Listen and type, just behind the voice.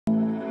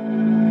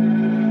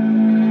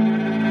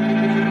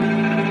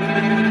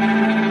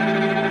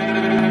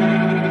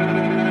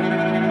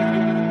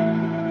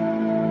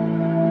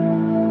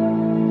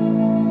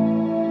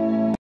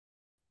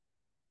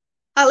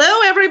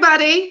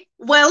everybody.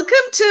 Welcome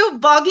to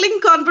Boggling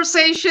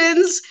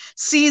Conversations,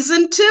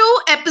 Season 2,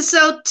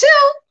 Episode 2.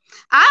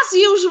 As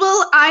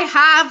usual, I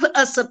have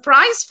a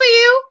surprise for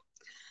you.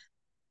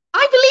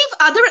 I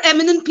believe other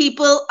eminent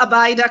people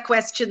abide our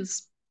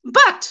questions.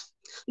 But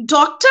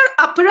Dr.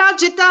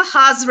 Aparajita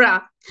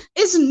Hazra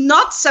is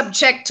not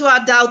subject to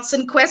our doubts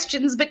and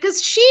questions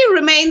because she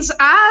remains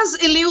as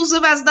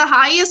elusive as the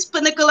highest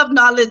pinnacle of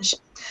knowledge.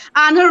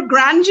 And her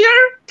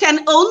grandeur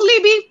can only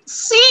be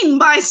seen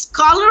by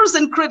scholars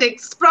and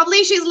critics.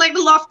 Probably she's like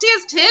the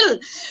loftiest hill,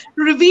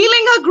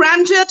 revealing her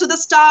grandeur to the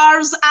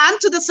stars and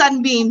to the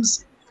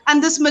sunbeams.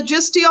 And this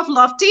majesty of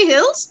lofty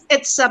hills,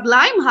 its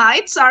sublime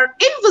heights are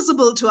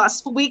invisible to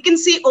us. We can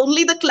see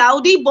only the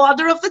cloudy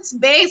border of its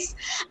base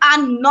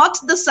and not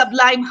the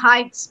sublime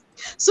heights.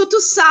 So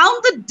to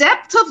sound the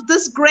depth of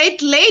this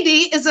great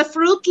lady is a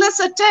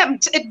fruitless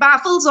attempt. It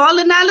baffles all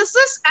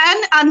analysis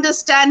and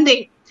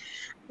understanding.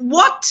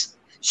 What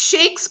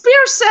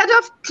Shakespeare said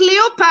of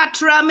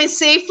Cleopatra may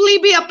safely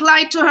be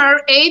applied to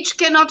her. Age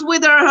cannot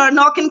wither her,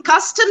 nor can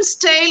custom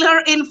stale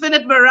her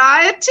infinite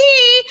variety.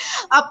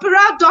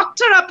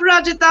 Dr.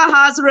 Aparajita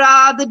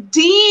Hazra, the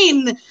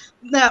Dean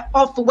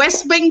of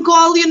West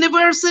Bengal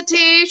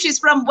University. She's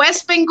from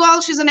West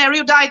Bengal. She's an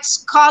erudite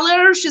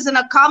scholar. She's an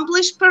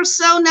accomplished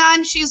persona,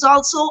 and she's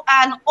also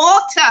an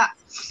author.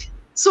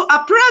 So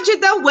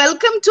Aparajita,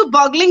 welcome to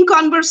Boggling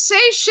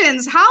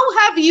Conversations. How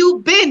have you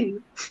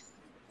been?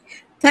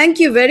 Thank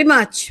you very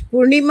much,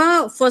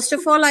 Purnima. First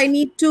of all, I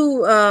need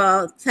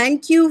to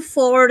thank you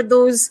for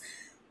those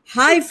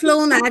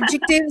high-flown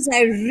adjectives.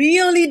 I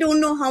really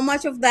don't know how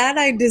much of that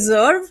I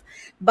deserve,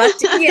 but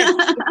yes,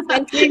 it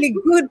felt really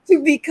good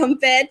to be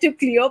compared to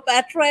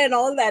Cleopatra and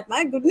all that.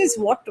 My goodness,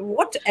 what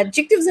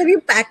adjectives have you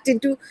packed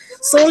into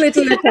so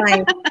little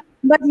time?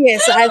 But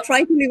yes, I'll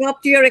try to live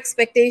up to your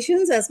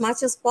expectations as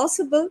much as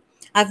possible.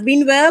 I've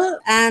been well,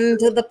 and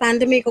the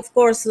pandemic, of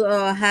course,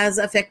 has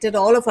affected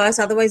all of us.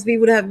 Otherwise, we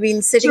would have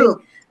been sitting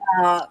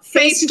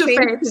face to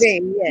face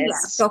today.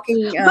 Yes.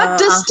 Talking. But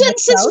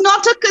distance is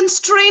not a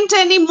constraint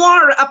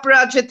anymore,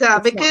 Aparajita,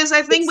 because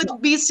I think with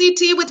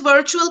BCT, with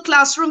virtual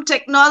classroom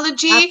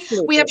technology,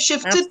 we have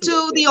shifted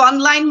to the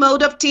online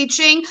mode of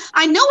teaching.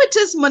 I know it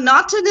is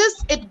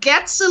monotonous. It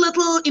gets a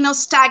little,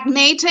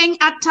 stagnating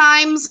at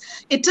times.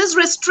 It is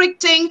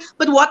restricting,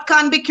 but what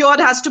can't be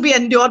cured has to be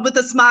endured with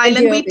a smile.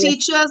 And we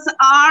teachers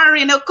are,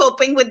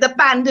 coping with the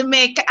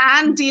pandemic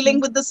and dealing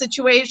with the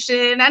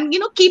situation and,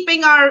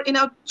 keeping our,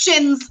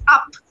 chins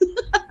up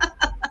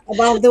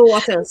above the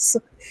waters.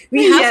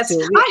 We have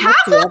to.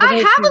 I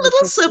have a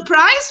little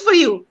surprise for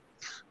you.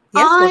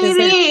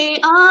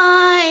 Yes,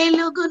 I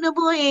lugunu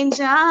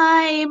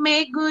boenjai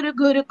me guru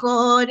guru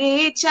kore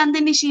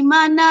chandani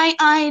shimanai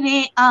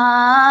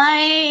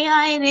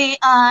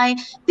I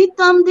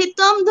ditam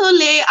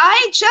dhole.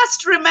 I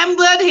just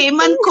remembered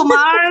Hemant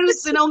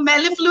Kumar's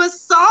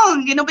mellifluous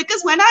song,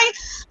 because when I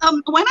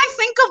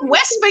think of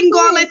West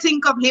Bengal, I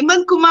think of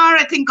Hemant Kumar,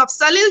 I think of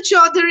Salil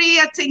Chaudhary,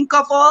 I think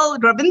of all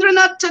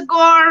Rabindranath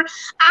Tagore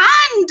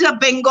and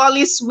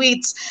Bengali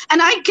sweets.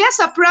 And I guess,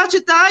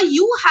 Aparajita,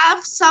 you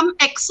have some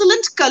excellent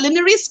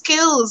culinary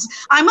skills.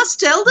 I must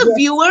tell the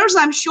viewers,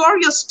 I'm sure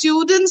your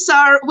students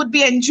would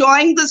be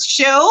enjoying this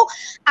show,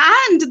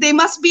 and they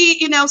must be,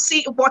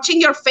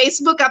 watching your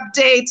Facebook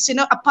updates.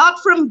 Apart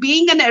from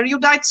being an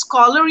erudite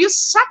scholar, you're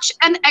such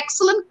an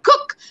excellent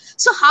cook.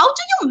 So how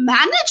do you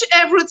manage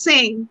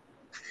everything?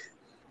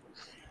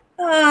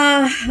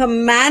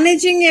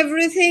 Managing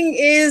everything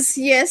is,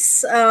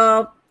 yes,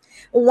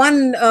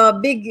 one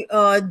big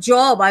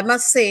job, I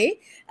must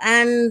say.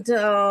 And,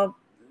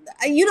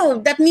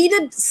 that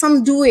needed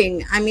some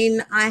doing. I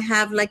mean, I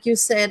have, like you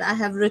said, I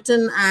have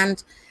written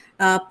and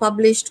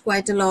published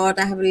quite a lot.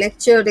 I have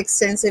lectured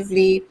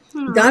extensively,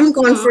 done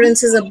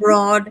conferences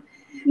abroad.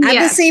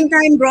 At the same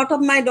time, brought up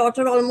my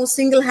daughter almost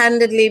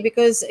single-handedly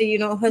because,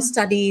 her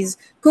studies,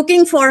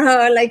 cooking for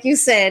her, like you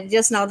said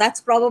just now, that's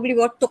probably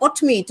what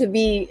taught me to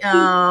be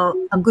a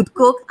good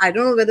cook. I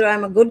don't know whether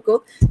I'm a good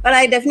cook, but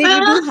I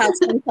definitely do have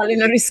some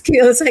culinary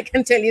skills, I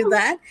can tell you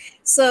that.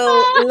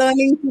 So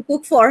learning to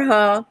cook for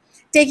her,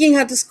 taking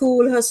her to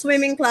school, her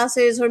swimming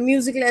classes, her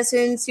music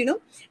lessons,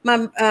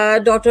 my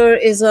daughter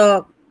is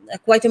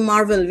quite a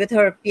marvel with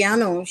her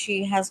piano.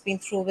 She has been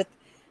through with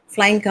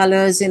flying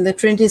colors in the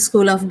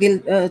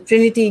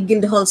Trinity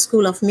Guildhall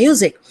School of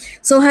Music.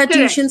 So her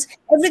tuitions,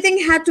 everything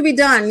had to be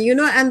done,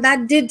 and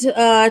that did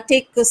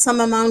take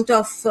some amount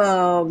of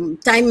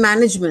time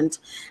management.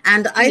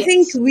 And I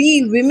think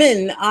we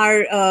women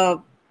are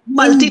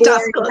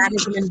multitaskers,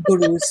 management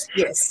gurus.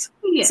 Yes.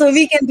 So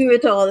we can do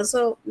it all.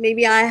 So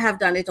maybe I have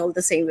done it all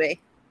the same way.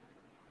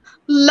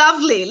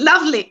 Lovely,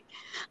 lovely.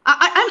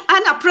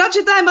 And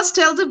Aparajita, I must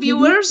tell the Mhm.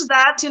 viewers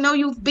that,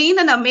 you've been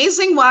an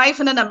amazing wife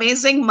and an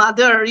amazing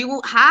mother.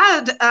 You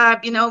had,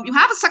 you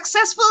have a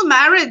successful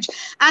marriage,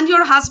 and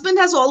your husband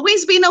has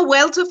always been a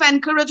wealth of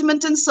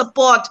encouragement and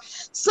support.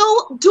 So,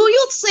 do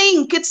you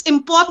think it's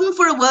important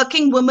for a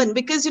working woman?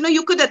 Because,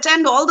 you could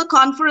attend all the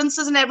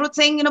conferences and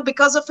everything,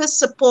 because of his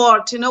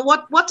support.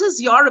 What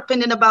is your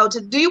opinion about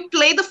it? Do you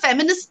play the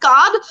feminist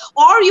card,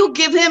 or you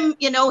give him,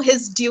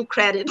 his due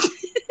credit?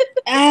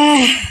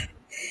 Ah,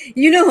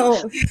 you know,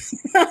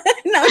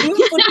 now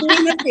you put me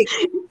in a fix.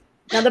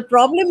 Now, the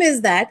problem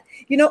is that,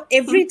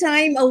 every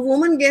time a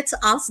woman gets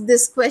asked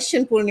this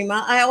question,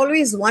 Purnima, I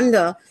always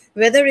wonder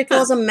whether it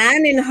was a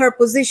man in her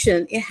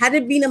position. Had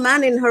it been a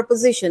man in her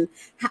position,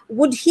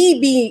 would he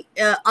be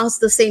asked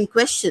the same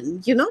question,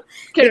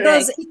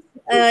 Because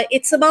Correct.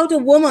 it's about a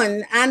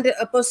woman and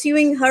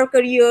pursuing her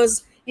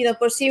careers,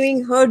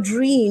 pursuing her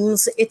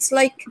dreams. It's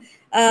like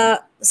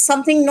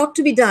something not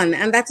to be done.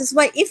 And that is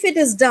why, if it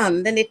is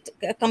done, then it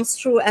comes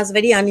through as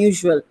very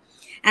unusual.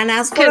 And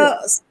as for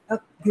Correct. a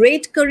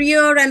great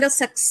career and a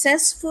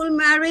successful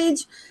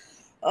marriage,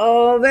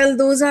 well,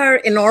 those are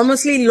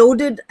enormously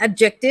loaded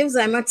adjectives,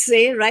 I must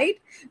say, right?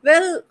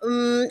 Well,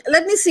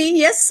 let me see.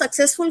 Yes,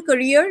 successful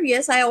career.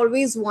 Yes, I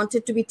always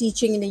wanted to be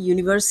teaching in a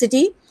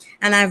university,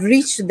 and I've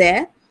reached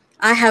there.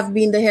 I have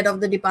been the head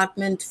of the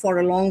department for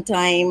a long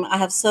time. I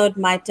have served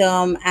my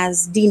term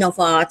as Dean of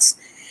Arts.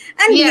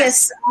 And Yes.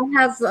 yes,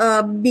 I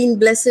have been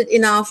blessed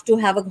enough to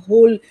have a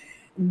whole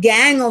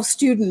gang of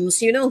students,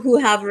 who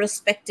have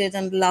respected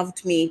and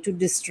loved me to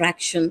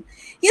distraction.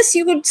 Yes,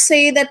 you could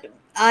say that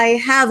I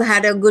have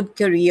had a good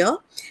career.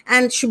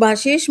 And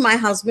Shubhashish, my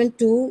husband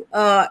too,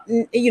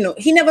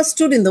 he never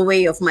stood in the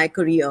way of my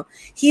career.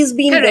 He's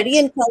been very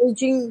Correct.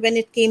 encouraging when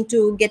it came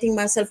to getting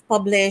myself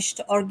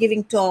published or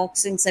giving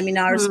talks in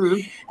seminars.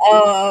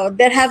 Hmm.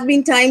 There have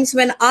been times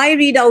when I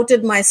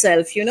redoubted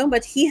myself,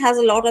 but he has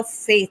a lot of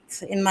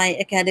faith in my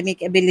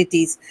academic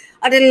abilities.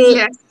 A little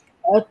Yes.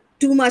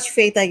 too much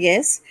faith, I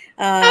guess.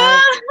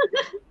 Ah,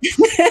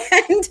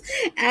 And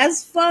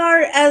as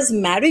far as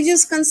marriage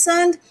is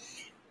concerned,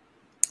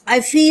 I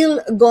feel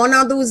gone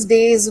are those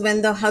days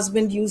when the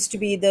husband used to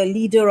be the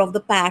leader of the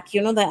pack,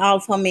 the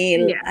alpha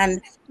male. yes.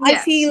 And I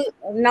Yes. feel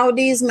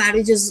nowadays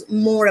marriage is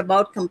more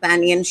about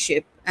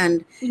companionship.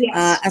 And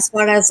Yes. as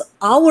far as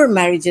our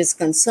marriage is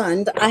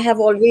concerned, I have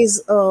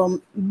always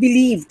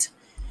believed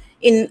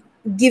in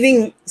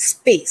giving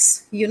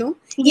space. Each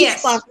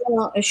Yes.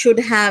 partner should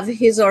have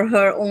his or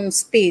her own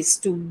space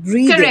to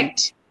breathe in.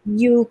 Correct.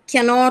 You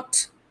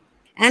cannot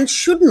and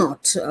should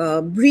not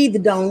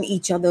breathe down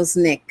each other's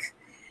neck.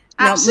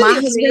 Now, my Absolutely.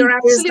 husband You're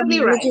is the absolutely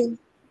right. managing,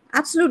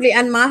 absolutely,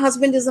 and my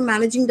husband is the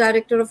managing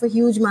director of a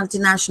huge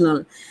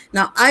multinational.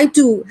 Now, I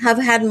too have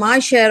had my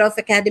share of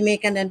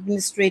academic and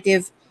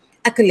administrative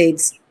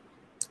accolades.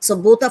 So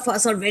both of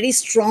us are very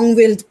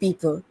strong-willed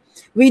people.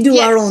 We do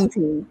our Yes. own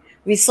thing.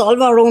 We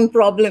solve our own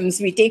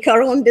problems. We take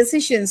our own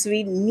decisions.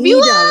 We need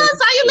our Viewers, own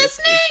are you spaces.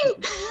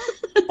 listening?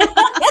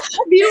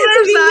 So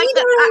Viewers, we I, need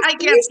our own I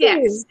guess, yes.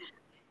 spaces.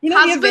 We are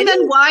Husband very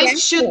and wife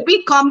should careful.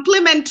 be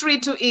complementary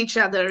to each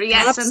other.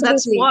 Yes. And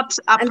that's Absolutely. what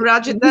And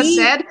Aparajita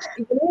said.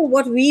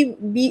 what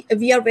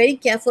we are very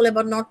careful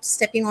about not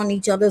stepping on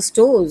each other's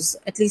toes.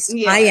 At least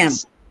I am.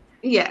 Yes.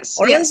 Yes.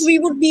 Or else Yes. we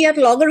would be at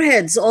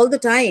loggerheads all the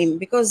time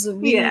because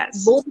we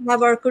Yes. both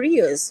have our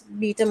careers,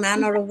 be it a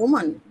man or a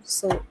woman.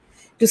 So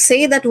to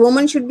say that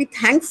woman should be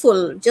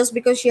thankful just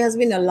because she has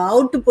been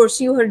allowed to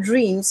pursue her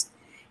dreams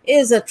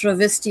is a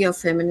travesty of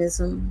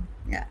feminism.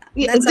 Yeah,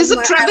 Yeah, that's there's a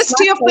that's not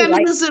travesty of quite right.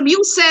 feminism.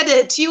 You said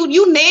it. You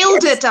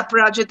nailed it, Yes,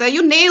 Aparajita.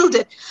 You nailed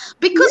it.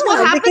 Because what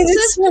yeah, because happens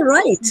it's is so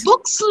right.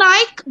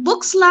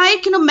 books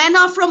like men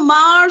are from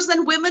Mars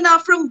and women are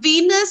from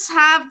Venus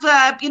have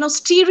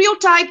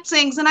stereotype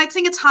things, and I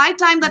think it's high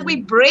time that we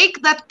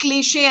break that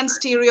cliche and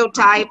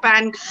stereotype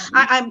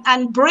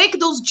and break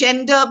those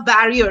gender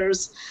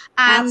barriers.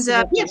 And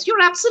Absolutely. yes,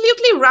 you're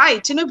absolutely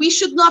right. We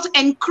should not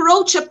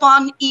encroach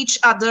upon each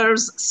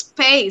other's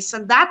space,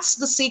 and that's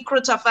the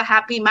secret of a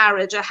happy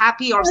marriage, a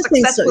happy or I think so.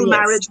 successful Yes.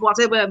 marriage,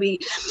 whatever we.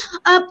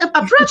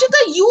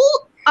 Aparajita, you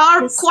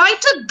are Yes.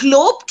 quite a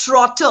globe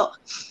trotter,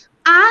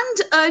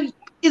 and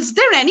is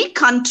there any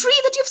country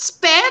that you've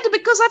spared?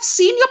 Because I've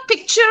seen your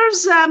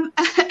pictures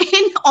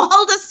in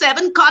all the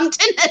seven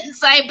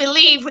continents, I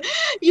believe.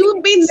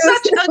 You've been No,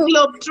 such a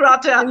globe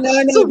trotter. no,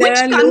 So, there which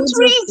are loads of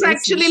countries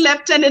actually places.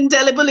 left an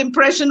indelible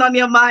impression on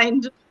your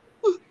mind?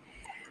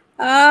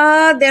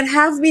 There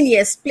have been,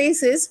 yes,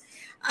 places.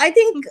 I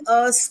think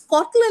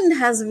Scotland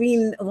has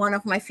been one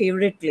of my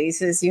favorite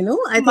places. I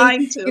think,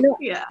 Mine too.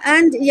 Yeah.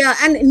 and yeah,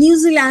 and New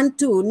Zealand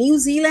too. New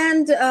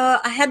Zealand,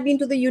 I had been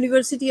to the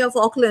University of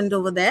Auckland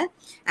over there.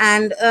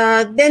 And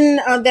then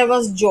there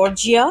was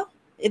Georgia,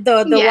 the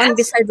one Yes.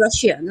 beside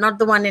Russia, not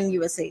the one in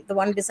USA, the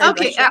one beside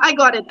Okay, Russia. I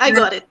got it. I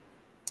got it.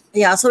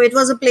 Yeah, so it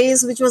was a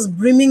place which was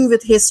brimming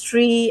with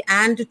history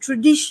and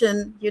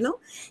tradition.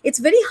 It's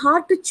very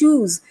hard to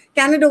choose.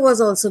 Canada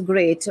was also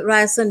great.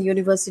 Ryerson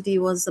University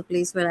was the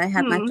place where I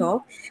had my Hmm.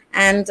 talk.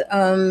 And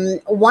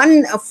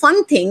one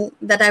fun thing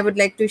that I would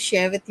like to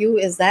share with you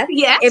is that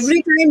Yes.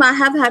 every time I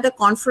have had a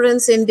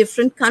conference in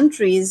different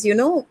countries,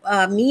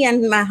 me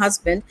and my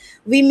husband,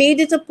 we made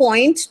it a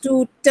point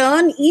to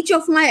turn each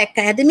of my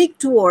academic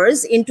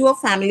tours into a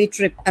family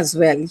trip as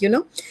well.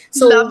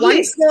 So Lovely.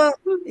 once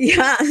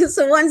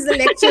the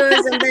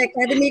lectures and the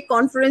academic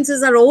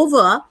conferences are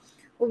over,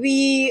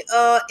 we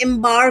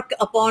embark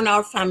upon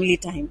our family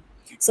time.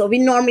 So we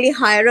normally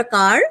hire a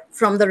car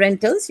from the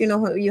rentals,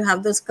 you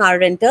have those car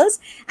rentals,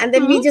 and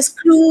then we just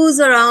cruise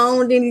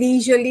around in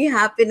leisurely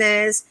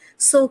happiness,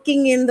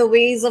 soaking in the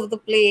ways of the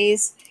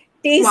place,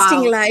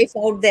 tasting life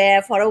out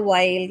there for a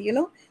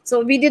while.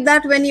 So we did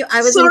that when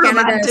I was So in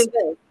Canada as romantic.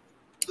 well.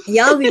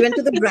 Yeah, we went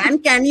to the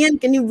Grand Canyon.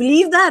 Can you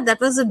believe that? That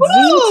was a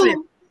dream trip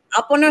Woo!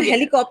 up on a Yeah.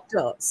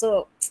 helicopter.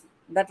 So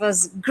that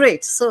was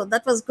great. So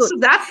that was good. So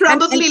that And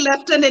probably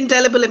left an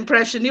indelible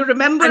impression. You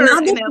remember,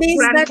 another place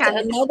Grand that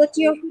Canyon.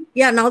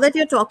 now that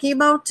you're talking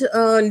about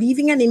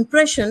leaving an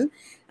impression,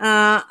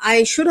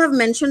 I should have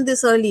mentioned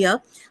this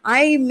earlier.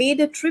 I made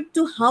a trip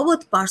to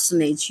Howard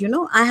Parsonage.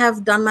 I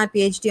have done my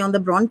PhD on the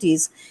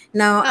Brontes.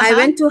 Now I Uh-huh.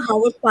 went to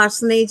Howard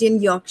Parsonage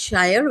in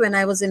Yorkshire when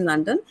I was in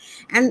London,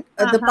 and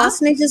the Uh-huh.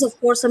 Parsonage is of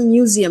course a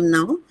museum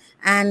now.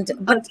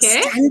 But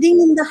Okay.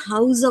 standing in the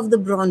house of the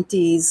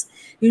Brontes,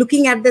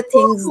 looking at the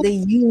things Ooh. they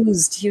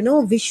used,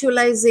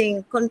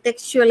 visualizing,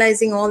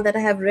 contextualizing all that I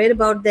have read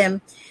about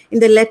them in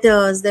their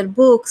letters, their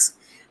books,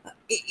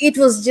 it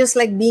was just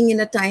like being in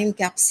a time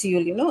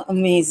capsule,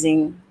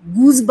 amazing, So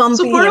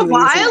goosebumpingly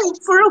amazing.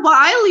 for a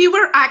while, you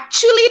were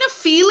actually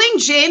feeling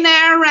Jane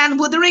Eyre and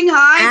Wuthering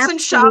Heights and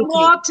Absolutely,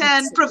 Charlotte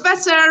and absolutely.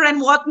 Professor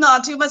and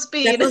whatnot. You must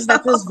be,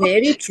 That was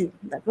very true.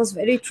 That was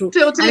very true. And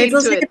totally it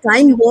was into like it. a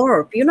time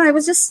warp. I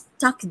was just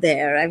stuck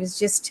there. I was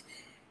just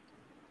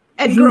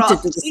rooted to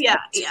Engrossed. the Yeah,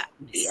 spot. yeah,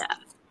 Yes, yeah.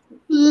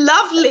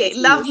 Lovely,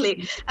 lovely.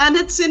 absolutely. And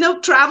it's,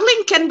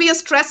 traveling can be a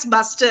stress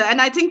buster.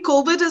 And I think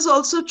COVID is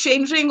also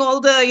changing all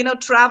the,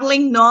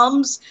 traveling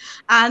norms.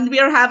 And we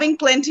are having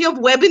plenty of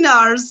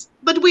webinars,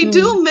 but we Hmm.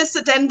 do miss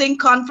attending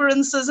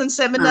conferences and I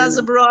seminars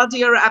know. abroad.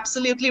 You're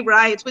absolutely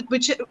right. With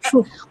which,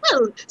 True.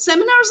 well,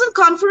 seminars and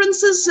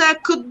conferences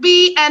could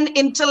be an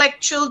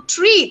intellectual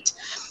treat.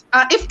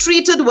 If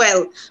treated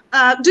well.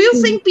 Do you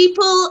Hmm. think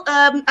people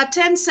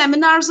attend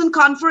seminars and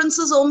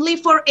conferences only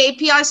for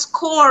API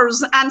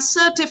scores and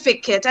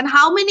certificate? And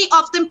how many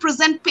of them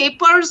present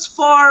papers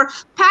for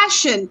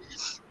passion?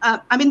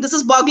 I mean, this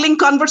is boggling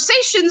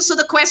conversation, so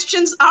the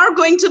questions are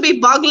going to be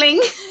boggling.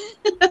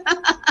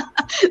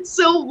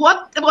 So,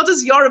 what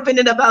is your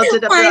opinion about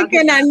it, I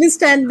can Aparajita?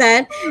 understand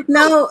that.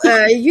 Now,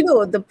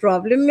 the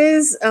problem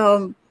is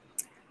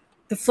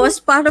the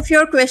first part of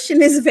your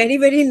question is very,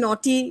 very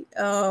naughty,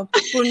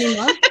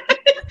 Purnima.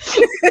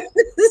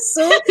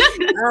 So,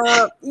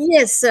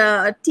 yes,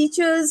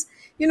 teachers,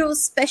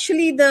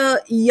 especially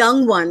the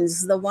young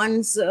ones, the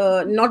ones,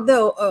 not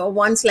the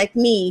ones like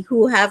me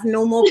who have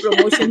no more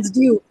promotions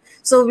due.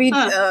 So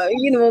Huh.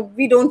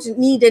 we don't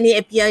need any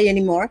API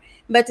anymore.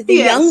 But the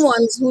young Yes.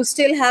 ones who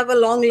still have a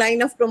long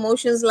line of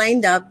promotions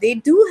lined up, they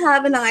do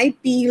have an eye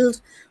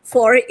peeled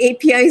for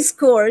API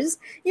scores.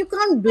 You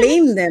can't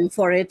blame them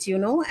for it.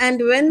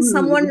 And when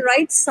someone Hmm.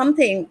 writes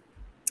something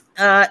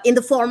in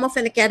the form of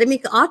an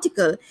academic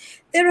article,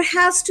 there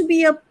has to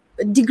be a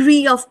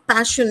degree of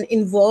passion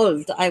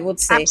involved, I would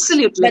say.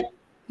 Absolutely. But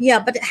yeah,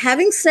 but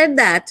having said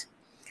that,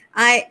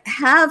 I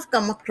have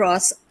come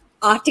across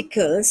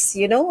articles,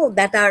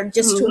 that are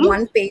just Hmm.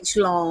 one page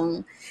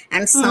long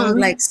and sound Hmm.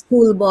 like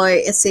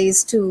schoolboy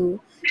essays too.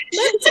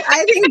 But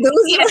I think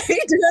those Yes.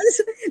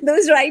 writers,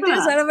 those writers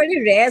Huh. are a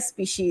very rare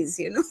species.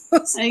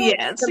 So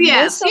Yes. the most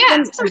Yes. of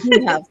them Yes.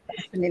 do have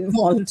passion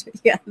involved.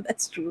 Yeah,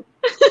 that's true.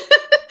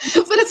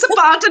 But it's a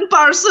part and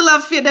parcel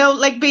of,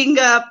 like being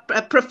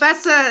a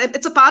professor.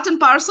 It's a part and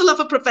parcel of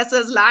a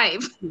professor's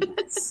life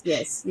Yes,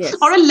 yes,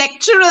 or yes. a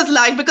lecturer's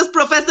life, because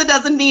professor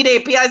doesn't need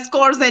API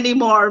scores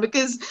anymore,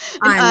 because,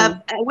 I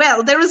know.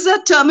 well, there is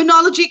a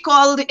terminology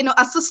called,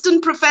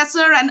 assistant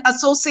professor and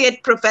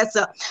associate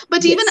professor.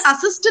 But even Yes.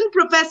 assistant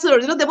professor,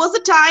 there was a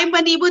time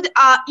when even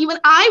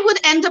I would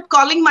end up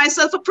calling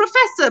myself a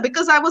professor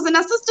because I was an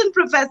assistant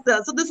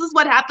professor. So this is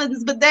what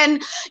happens. But then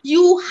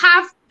you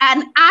have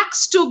an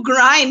axe to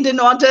grind in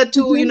order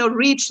to Mhm.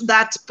 reach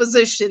that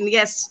position.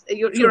 Yes,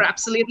 you're True.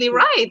 absolutely True.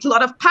 right. A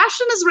lot of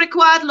passion is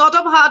required, a lot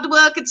of hard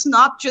work. It's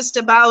not just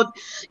about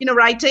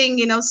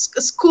writing a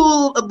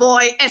school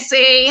boy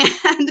essay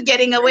and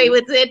getting I away know.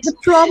 with it. The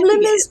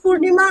problem Yes. is,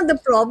 Purnima, the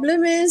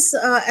problem is,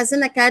 as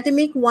an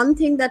academic, one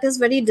thing that is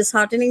very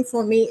disheartening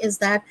for me is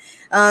that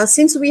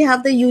since we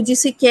have the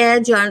UGC CARE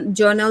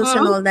journals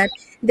and Mhm. all that,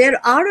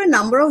 there are a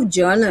number of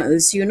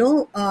journals,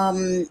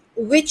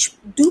 which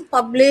do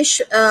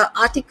publish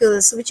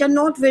articles which are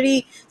not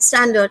very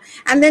standard.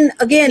 And then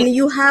again, Yes.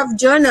 you have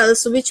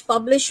journals which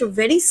publish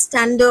very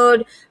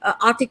standard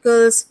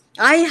articles.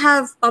 I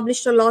have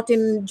published a lot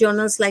in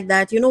journals like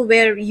that,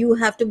 where you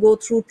have to go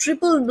through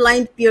triple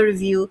blind peer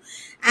review,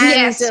 and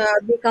Yes.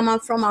 they come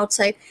out from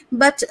outside.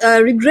 But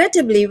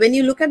regrettably, when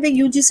you look at the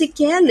UGC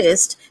CARE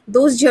list,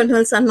 those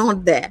journals are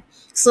not there.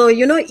 So,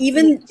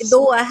 even Yes.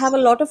 though I have a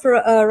lot of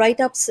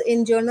write-ups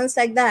in journals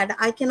like that,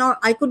 I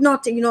could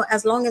not,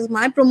 as long as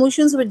my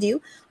promotions were due,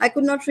 I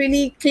could not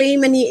really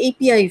claim any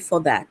API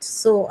for that.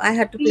 So I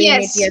had to claim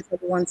API Yes. for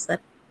the ones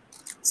that,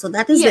 so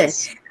that is there.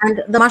 Yes.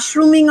 And the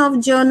mushrooming of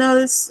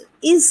journals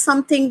is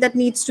something that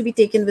needs to be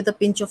taken with a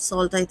pinch of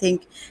salt, I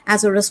think,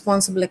 as a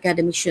responsible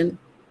academician.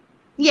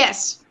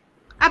 Yes,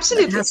 That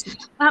absolutely. has to.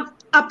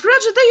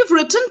 Aparajita, you've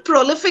written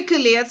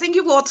prolifically. I think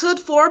you've authored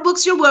 4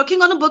 books. You're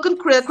working on a book on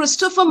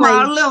Christopher Five.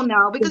 Marlowe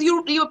now, because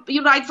Yes.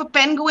 you write for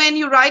Penguin,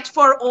 you write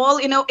for all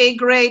A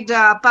grade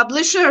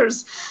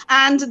publishers,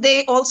 and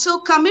they also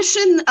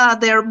commission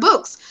their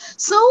books.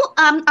 So,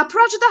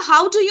 Aparajita,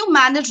 how do you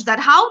manage that?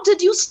 How did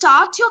you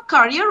start your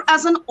career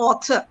as an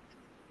author?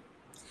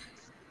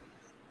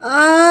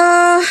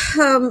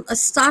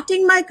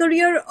 Starting my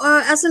career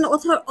as an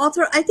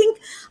author, I think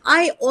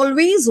I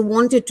always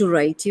wanted to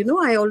write.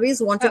 I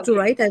always wanted to Okay.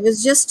 write. I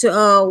was just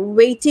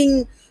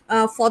waiting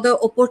for the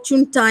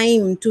opportune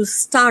time to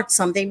start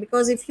something,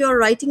 because if you're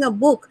writing a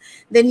book,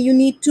 then you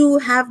need to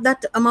have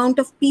that amount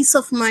of peace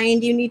of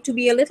mind. You need to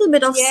be a little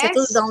bit of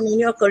settled Yes. down in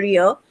your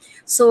career.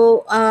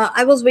 So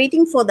I was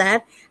waiting for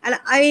that. And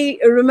I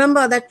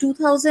remember that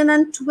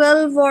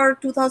 2012 or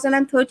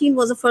 2013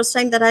 was the first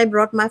time that I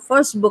brought my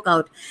first book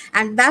out.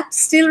 And that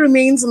still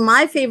remains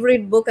my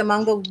favorite book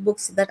among the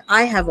books that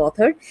I have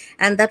authored.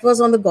 And that was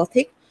on the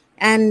Gothic.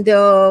 And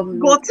I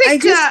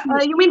Gothic, just,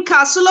 you mean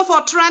Castle of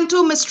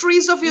Otranto,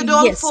 Mysteries of yes,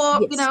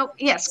 Udolpho, yes.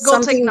 yes,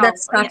 Gothic Something that novel.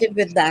 Yeah. started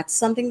with that.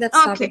 Something that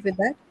Okay. started with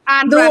that.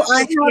 And Though I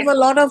Ratchet. have Yeah. a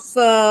lot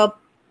of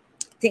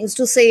things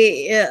to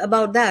say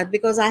about that,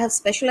 because I have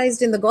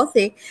specialized in the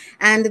Gothic.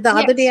 And the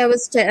other day Yes. I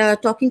was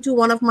talking to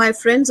one of my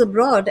friends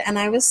abroad, and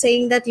I was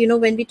saying that,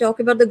 when we talk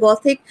about the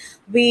Gothic,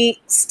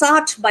 we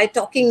start by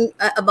talking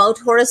about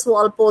Horace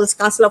Walpole's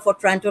Castle of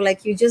Otranto,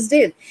 like you just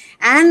did.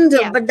 And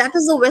Yeah. but that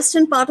is the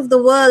western part of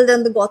the world,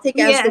 and the Gothic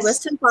as the Yes.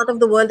 western part of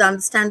the world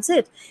understands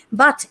it.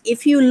 But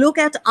if you look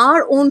at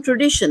our own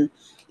tradition,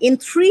 in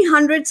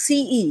 300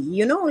 CE,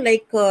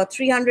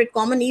 300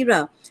 Common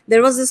Era,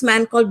 there was this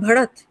man called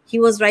Bharat. He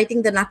was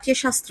writing the Natya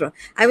Shastra.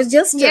 I was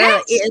just,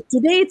 Yes.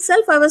 today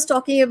itself, I was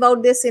talking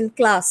about this in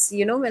class,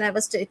 when I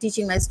was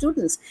teaching my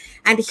students.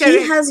 And he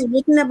Correct. has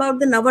written about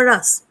the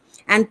Navaras.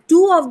 And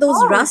two of those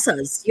Oh.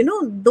 rasas,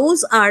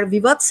 those are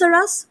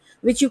Vivatsaras,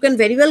 which you can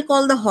very well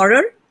call the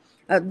horror,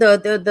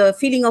 the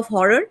feeling of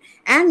horror.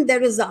 And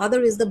there is the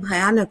other is the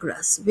Bhayanak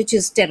ras, which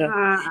is terror.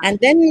 Uh, And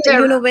then,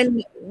 Terra.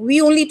 when we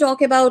only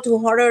talk about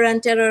horror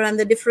and terror, and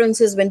the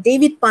difference is when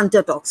David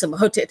Punter talks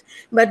about it.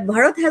 But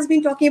Bharat has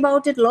been talking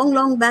about it long,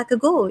 long back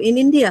ago in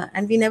India,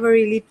 and we never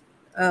really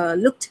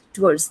looked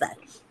towards that.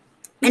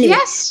 Anyway,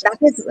 Yes.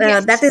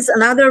 that Yes. is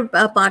another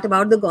part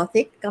about the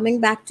Gothic. Coming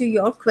back to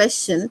your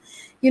question,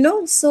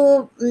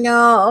 so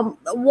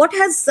what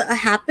has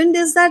happened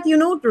is that,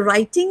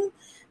 writing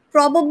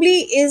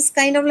probably is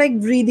kind of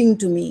like breathing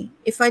to me.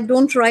 If I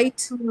don't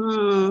write,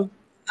 Hmm.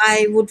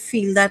 I would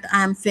feel that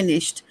I am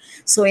finished.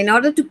 So, in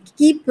order to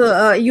keep,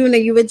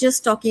 you were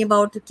just talking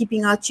about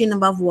keeping our chin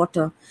above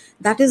water.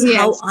 That is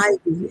how Yes. I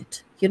do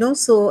it.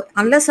 So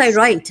unless I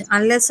write,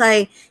 unless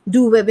I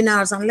do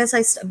webinars,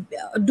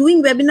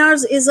 doing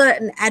webinars is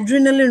an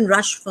adrenaline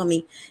rush for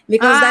me,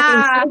 because that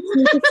Ah, incites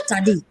me to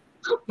study.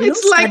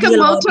 it's like a Study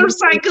a lot.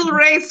 motorcycle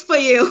race for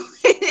you.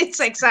 It's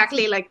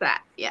exactly like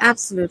that. Yeah.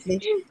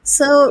 Absolutely.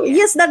 So Yeah.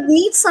 yes, that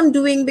needs some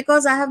doing,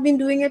 because I have been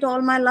doing it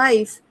all my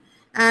life.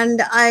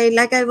 And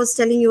like I was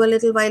telling you a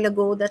little while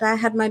ago, that I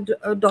had my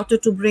daughter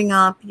to bring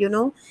up,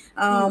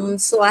 Hmm.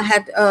 so I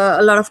had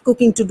a lot of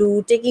cooking to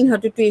do, taking her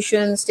to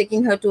tuitions,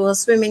 taking her to her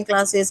swimming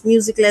classes,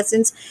 music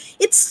lessons.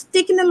 It's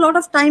taken a lot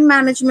of time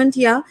management,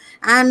 yeah.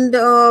 And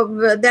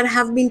there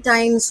have been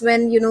times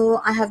when,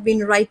 I have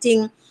been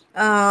writing,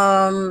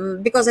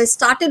 because I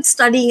started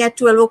studying at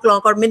 12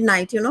 o'clock or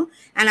midnight,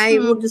 and I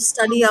would Hmm.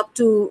 study up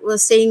to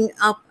staying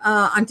up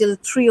until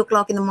 3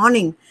 o'clock in the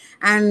morning.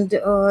 And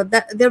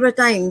that there were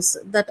times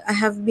that I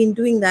have been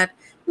doing that,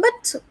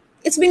 but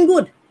it's been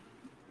good.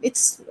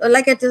 It's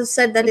like I just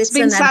said, that It's it's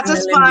been an adrenaline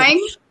satisfying.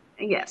 rush.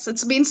 Yes,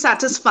 it's been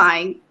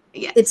satisfying.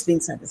 It's Yes.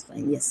 been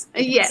satisfying. Yes,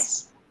 it has.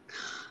 Yes.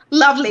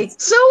 Lovely. Yes.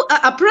 So,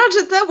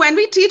 Aparajita, when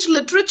we teach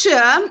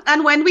literature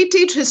and when we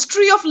teach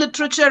history of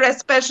literature,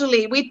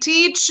 especially, we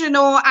teach,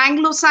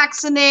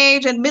 Anglo-Saxon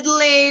age and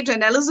Middle Age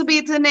and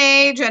Elizabethan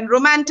age and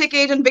Romantic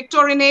age and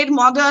Victorian age,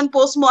 modern,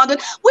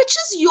 postmodern. Which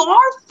is your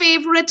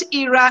favorite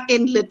era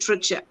in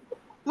literature?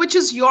 Which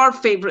is your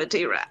favorite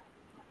era?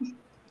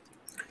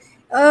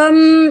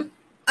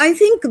 I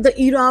think the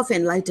era of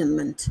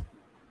enlightenment,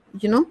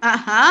 you know,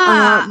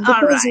 Aha. All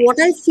because right. what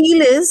I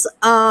feel is,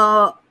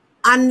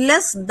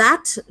 unless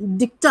that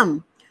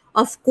dictum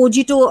of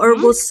cogito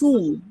ergo Mhm.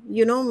 sum,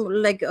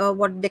 like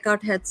what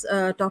Descartes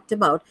had talked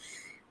about,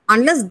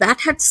 unless that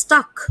had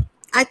stuck,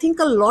 I think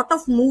a lot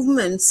of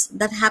movements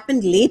that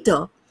happened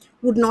later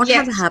would not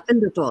have Yes.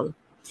 happened at all.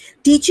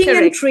 Teaching and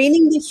Correct.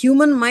 training the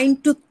human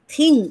mind to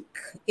think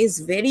is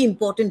very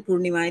important,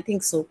 Purnima. I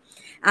think so.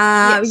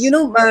 Yes.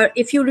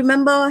 If you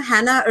remember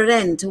Hannah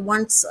Arendt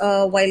once,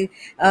 while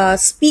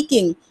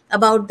speaking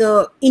about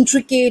the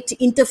intricate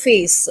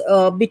interface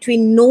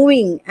between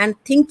knowing and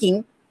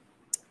thinking,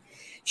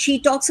 she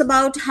talks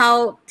about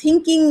how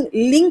thinking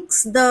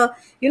links the,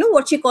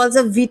 what she calls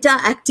a vita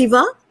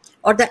activa,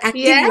 or the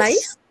active life,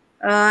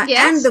 Yes. and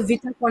Yes. the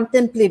vita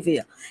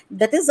contemplativa,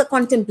 that is the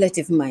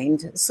contemplative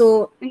mind.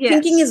 So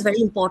thinking Yes. is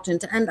very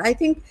important, and I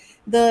think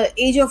the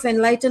age of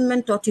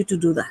enlightenment taught you to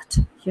do that,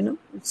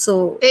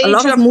 so a Age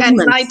lot of of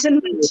movements.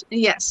 enlightenment.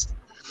 Yes.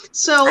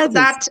 So I think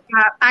so. that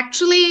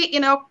actually,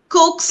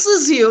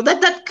 coaxes you,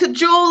 that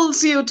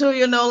cajoles you to,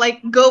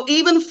 like go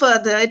even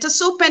further. It is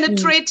so Mm.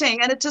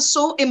 penetrating and it is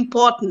so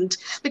important,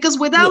 because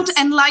without Yes,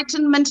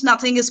 enlightenment,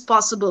 nothing is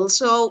possible.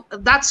 So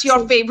that's your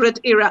true. favorite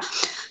era.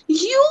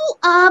 You,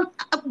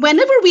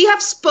 whenever we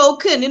have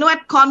spoken,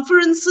 at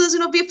conferences,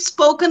 we've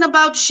spoken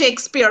about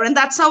Shakespeare, and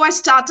that's how I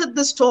started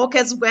this talk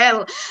as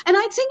well. And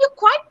I think you're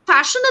quite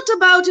passionate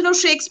about,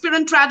 Shakespeare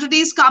and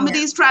tragedies, Yeah.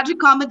 comedies, tragic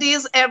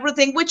comedies,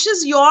 everything. Which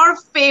is your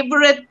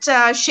favorite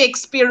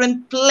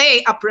Shakespearean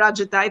play,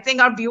 Aparajita? I think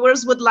our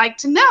viewers would like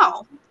to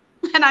know.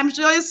 And I'm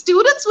sure your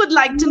students would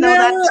like to know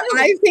that Well, too.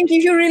 I think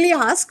if you really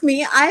ask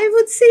me, I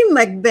would say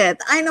Macbeth.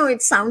 I know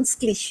it sounds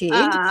cliched.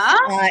 Ah,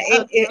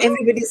 okay.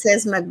 Everybody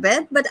says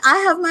Macbeth, but I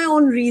have my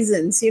own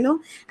reasons,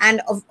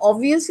 And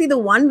obviously, the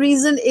one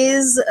reason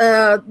is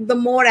the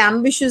more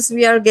ambitious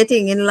we are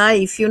getting in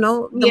life, the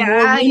more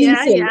Yeah, yeah,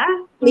 meaningful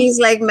yeah. plays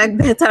like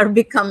Macbeth are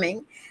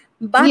becoming.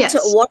 But Yes.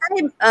 what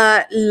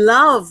I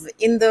love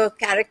in the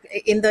character,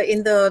 in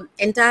the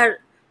entire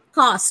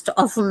cast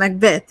of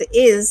Macbeth,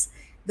 is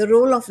the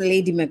role of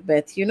Lady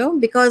Macbeth,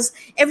 because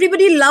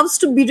everybody loves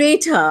to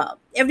berate her.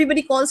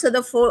 Everybody calls her the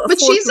But fourth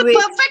she's a witch.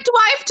 perfect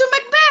wife to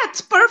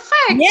Macbeth.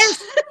 Perfect.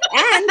 Yes.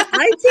 And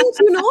I think,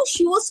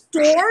 she was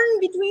torn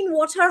between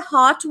what her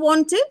heart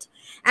wanted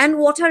and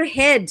what her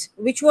head,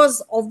 which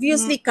was Mm,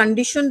 obviously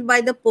conditioned by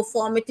the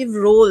performative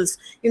roles,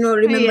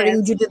 remembering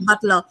yes. Judith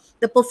Butler,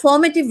 the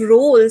performative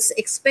roles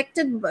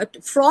expected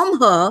from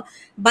her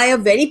by a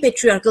very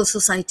patriarchal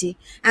society.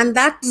 And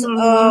that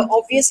Mm,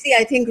 obviously,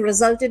 I think,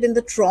 resulted in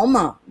the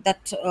trauma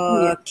that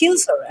yeah.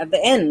 kills her at the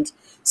end.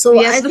 So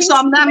Yes, I the think she's a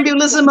very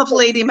somnambulism of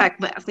complex. Lady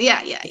Macbeth.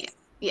 Yeah, yeah, yeah.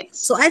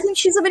 So Yes. I think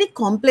she's a very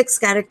complex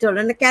character,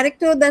 and a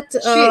character that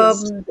She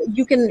is.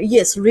 you can,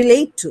 yes,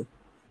 relate to.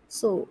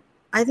 So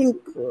I think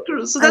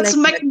True. So I that's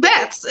like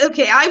Macbeth. Macbeth.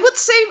 Okay, I would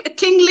say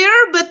King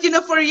Lear, but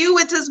for you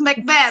it is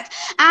Macbeth.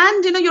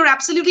 And you're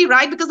absolutely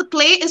right, because the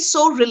play is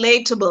so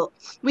relatable.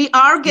 We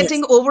are getting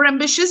Yes. over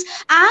ambitious,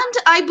 and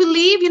I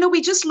believe we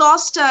just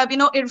lost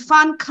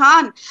Irfan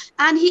Khan,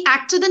 and he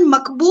acted in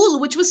Makbul,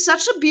 which was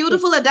such a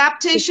beautiful Yes.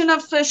 adaptation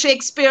of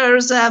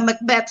Shakespeare's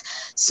Macbeth.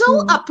 So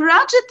Hmm.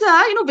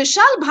 Aparajita,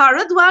 Vishal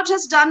Bharadwaj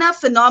has done a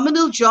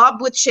phenomenal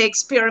job with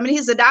Shakespeare. I mean,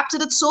 he's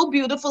adapted it so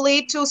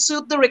beautifully to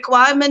suit the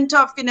requirement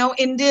of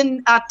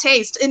Indian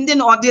taste,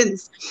 Indian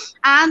audience,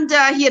 and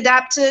he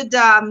adapted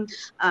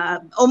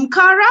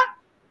Omkara.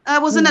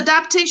 Was an Hmm.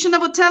 adaptation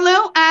of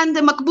Othello, and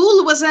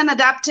Makbul was an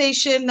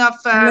adaptation of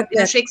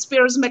Macbeth.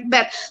 Shakespeare's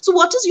Macbeth. So,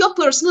 what is your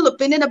personal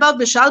opinion about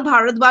Vishal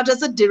Bharadwaj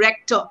as a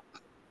director?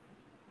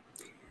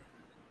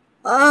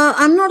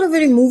 I'm not a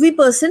very movie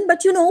person,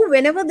 but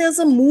whenever there's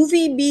a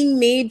movie being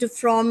made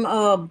from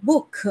a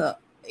book,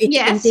 it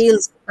Yes,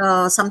 entails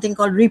something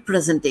called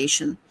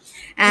representation.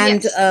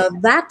 And yes,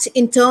 that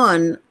in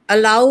turn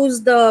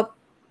allows the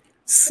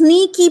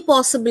sneaky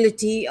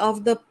possibility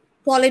of the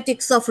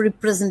politics of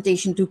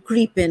representation to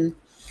creep in.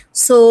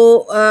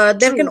 So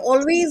there can true.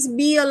 always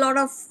be a lot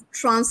of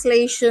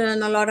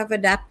translation, a lot of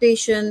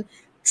adaptation,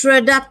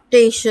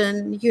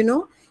 tradaptation,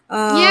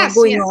 Yes,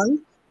 going yes.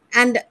 on.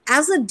 And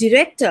as a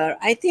director,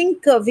 I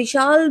think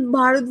Vishal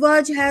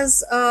Bharadwaj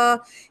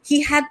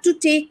he had to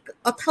take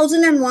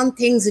 1,001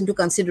 things into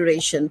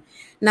consideration.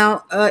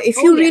 Now, if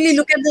Oh, you really yes.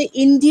 look at the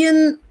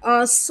Indian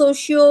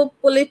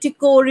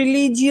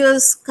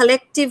socio-politico-religious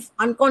collective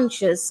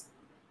unconscious,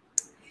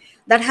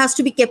 that has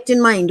to be kept in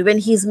mind when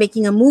he's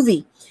making a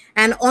movie.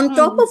 And on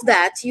top Hmm. of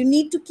that, you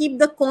need to keep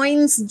the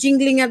coins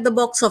jingling at the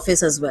box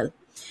office as well.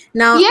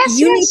 Now, Yes,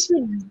 you need yes,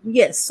 to,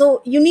 yes,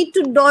 so you need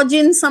to dodge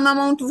in some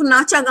amount of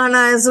nacha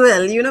gana as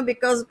well,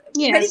 because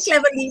very yes.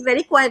 cleverly,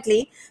 very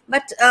quietly,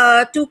 but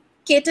to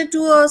cater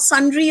to a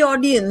sundry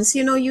audience,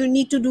 you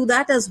need to do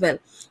that as well.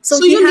 So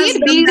So he you has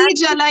need done that.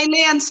 Bidi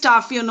Jalaile and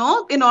stuff, in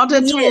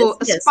order to Yes,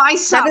 yes.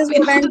 spice That up, is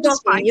what I'm to talking,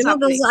 spice up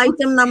those things.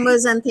 item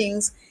numbers and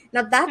things.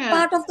 Now, that Yeah.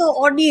 part of the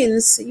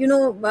audience,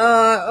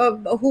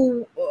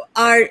 who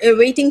are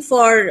waiting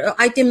for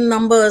item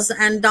numbers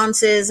and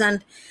dances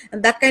and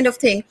that kind of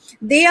thing,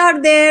 they are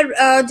there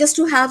just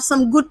to have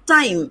some good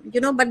time,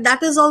 but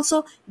that is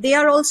also, they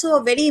are also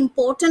a very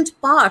important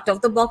part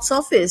of the box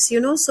office,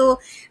 So,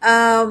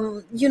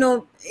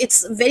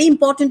 it's very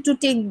important to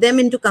take them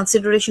into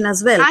consideration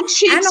as well. And And on the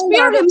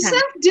Shakespeare other hand,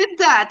 himself did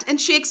that. And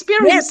Shakespeare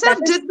yes, himself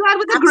that did is that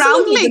with the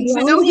absolutely the groundlings. He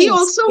groundlings.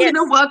 also, Yes,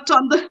 worked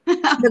on the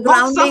the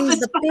box groundlings, office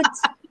the pits,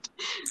 part.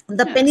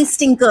 the penny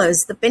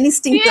stinkers, Yeah,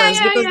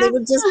 because they yeah,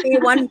 would just pay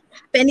one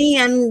penny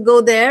and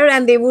go there,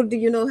 and they would,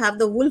 have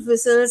the wolf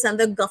whistles and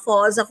the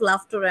guffaws of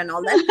laughter and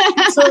all that.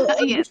 So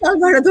yeah. Yes. Vishal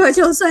Bharadwaj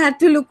also had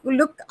to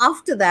look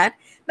after that.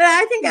 But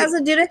I think Yeah. as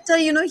a director,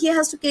 he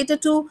has to cater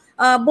to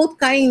both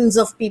kinds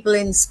of people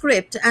in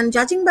script. And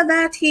judging by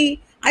that,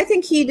 I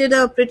think he did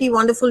a pretty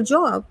wonderful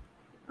job.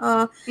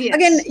 Uh,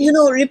 Again, Yes.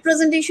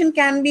 representation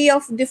can be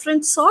of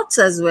different sorts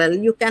as well.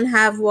 You can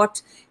have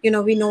what,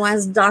 we know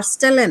as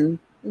Darstellan,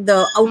 the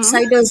Mhm.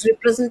 outsider's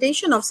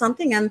representation of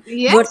something, and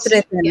Yes.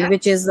 Vertreten, Yeah.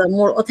 which is a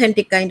more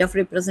authentic kind of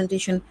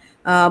representation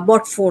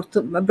brought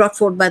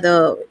forth by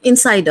the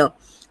insider.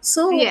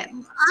 So Yeah.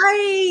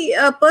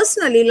 I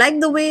personally like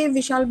the way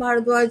Vishal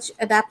Bhardwaj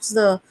adapts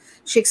the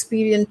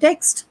Shakespearean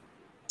text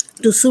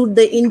to suit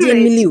the Indian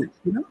Great. milieu.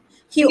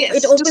 It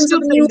Yes. To opens up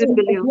suit the Indian a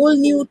milieu. whole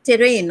new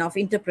terrain of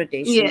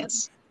interpretation.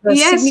 Yes. The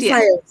Yes. Yes.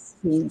 signifiers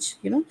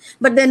change.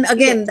 But then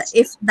again,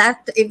 Yes.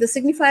 if the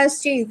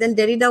signifiers change, then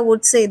Derrida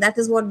would say that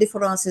is what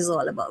difference is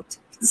all about.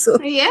 So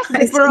Yes, I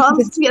think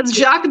difference. Yes,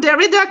 Jacques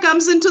Derrida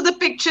comes into the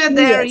picture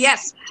there.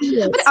 yes,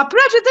 Yes. But yes,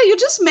 Aparajita, you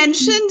just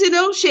mentioned,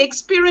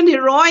 Shakespeare and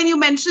heroine. You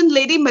mentioned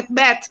Lady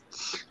Macbeth.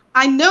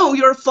 I know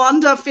you're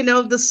fond of,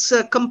 this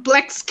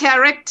complex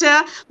character.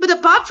 But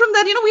apart from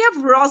that, we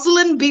have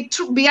Rosalind,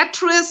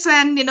 Beatrice,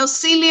 and,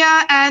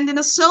 Celia,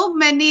 and, so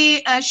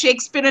many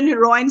Shakespearean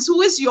heroines.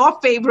 Who is your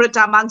favorite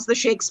amongst the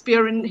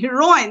Shakespearean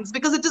heroines?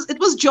 Because it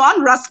was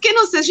John Ruskin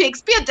who says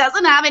Shakespeare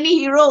doesn't have any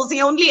heroes.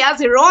 He only has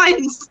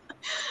heroines.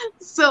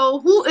 So,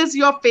 who is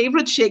your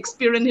favorite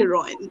Shakespearean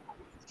heroine?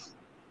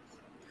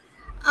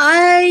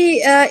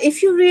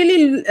 if you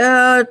really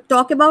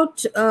talk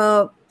about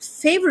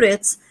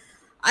favorites,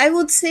 I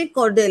would say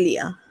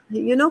Cordelia.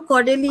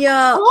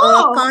 Cordelia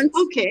Oh, can't,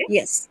 okay.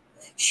 yes,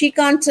 she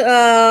can't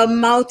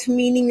mouth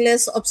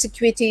meaningless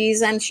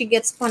obsequies, and she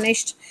gets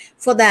punished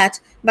for that.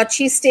 But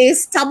she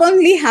stays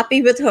stubbornly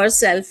happy with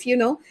herself.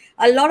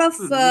 A lot of,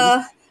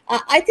 Mhm.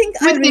 I think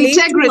I With relate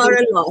to her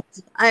integrity. a lot.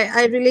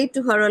 I relate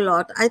to her a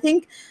lot. I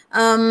think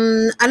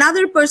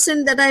another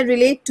person that I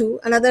relate to,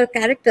 another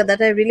character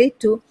that I relate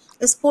to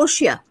is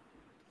Portia.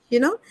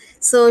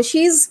 So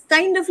she's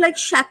kind of like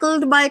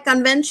shackled by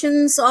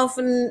conventions of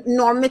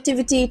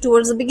normativity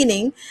towards the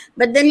beginning,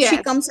 but then she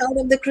Yes. comes out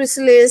of the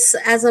chrysalis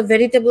as a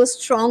veritable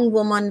strong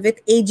woman with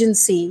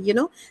agency,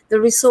 the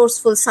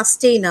resourceful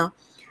sustainer.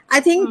 I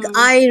think Mm.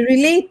 I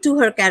relate to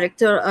her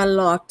character a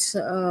lot,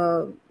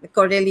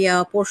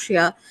 Cordelia,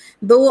 Portia,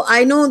 though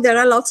I know there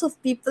are lots of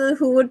people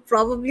who would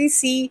probably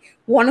see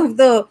one of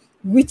the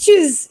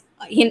witches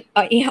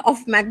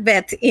of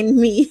Macbeth in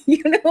me,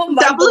 by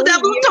Double, those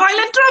double years.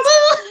 toilet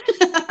trouble.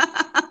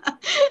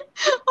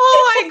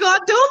 Oh my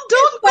God! Don't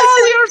But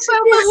call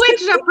yourself a yes,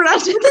 witch,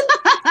 Aparajita.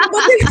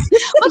 but then,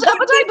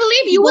 But I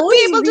believe you would be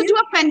those able to do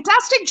real, a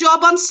fantastic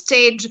job on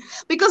stage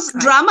because I,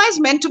 drama is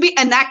meant to be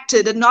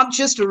enacted and not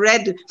just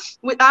read.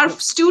 Our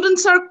yes.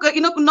 students are,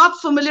 not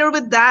familiar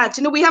with that.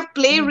 We have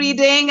play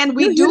reading and No,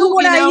 we you know do,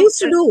 what I used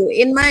to do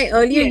in my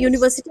earlier yes,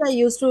 university? I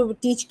used to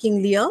teach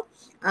King Lear.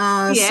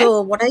 yes.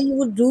 So what I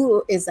would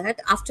do is that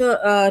after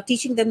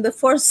teaching them the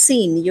first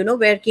scene,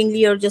 where King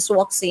Lear just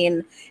walks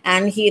in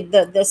and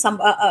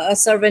a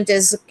servant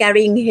is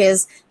carrying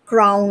his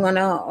crown on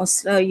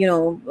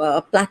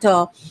a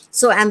platter.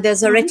 So and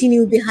there's a Mhm.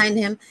 retinue behind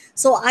him.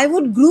 So I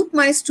would group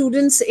my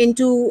students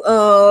into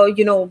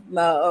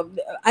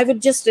I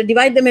would just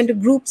divide them into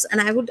groups, and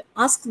I would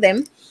ask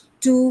them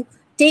to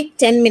take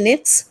 10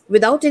 minutes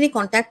without any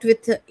contact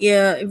with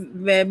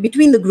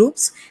between the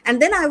groups,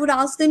 and then I would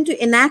ask them to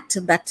enact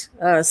that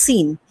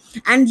scene,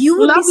 and you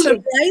would be Lovely.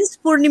 surprised,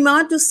 Purnima,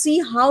 to see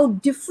how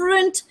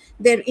different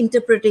their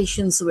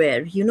interpretations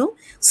were.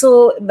 So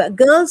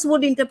girls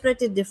would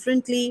interpret it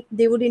differently.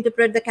 They would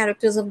interpret the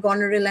characters of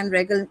Goneril and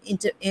Regal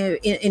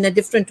in a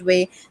different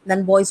way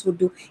than boys would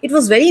do. It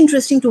was very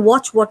interesting to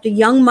watch what the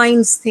young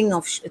minds think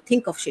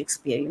of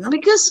Shakespeare.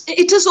 Because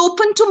it is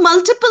open to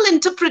multiple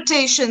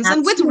interpretations.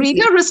 And with Absolutely.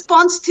 reader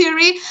response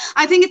theory,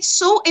 I think it's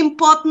so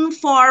important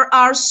for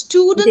our It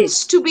students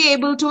is. to be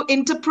able to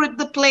interpret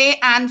the play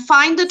and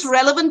find it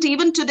relevant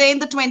even today in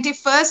the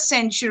 21st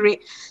century.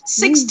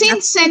 16th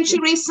Absolutely.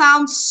 century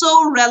sounds so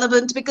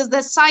relevant because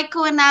there's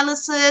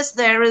psychoanalysis,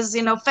 there is,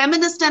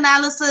 feminist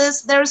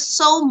analysis, there's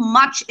so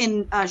much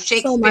in So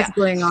Shakespeare. much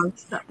going on.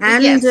 So,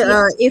 And yes,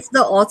 yes, if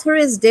the author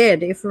is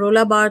dead, if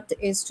Roland Barthes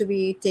is to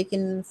be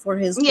taken for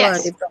his word,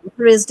 yes. if the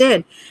author is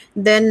dead,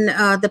 then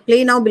the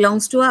play now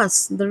belongs to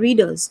us, the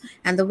readers.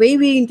 And the way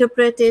we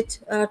interpret it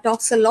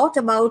talks a lot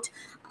about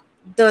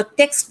the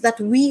text that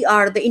we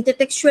are, the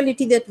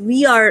intertextuality that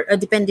we are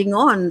depending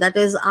on, that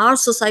is our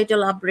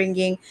societal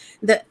upbringing,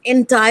 the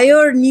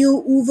entire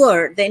new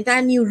oeuvre, the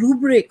entire new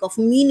rubric of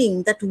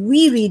meaning that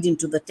we read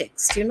into the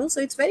text. So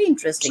it's very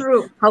interesting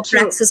True, how true.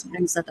 praxis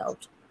brings that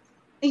out.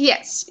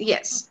 Yes,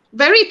 yes,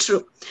 very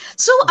true.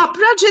 So,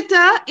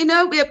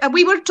 Aparajita,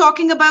 we were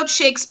talking about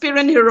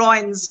Shakespearean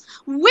heroines.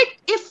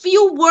 If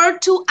you were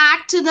to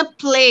act in a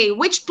play,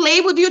 which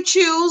play would you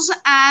choose?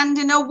 And,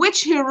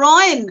 which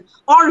heroine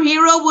or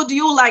hero would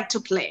you like to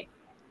play?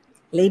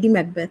 Lady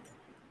Macbeth.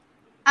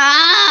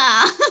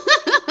 Ah,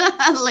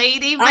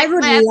 Lady I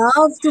would Macbeth.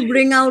 love to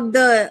bring out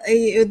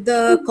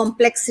the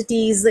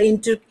complexities,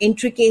 the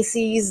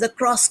intricacies, the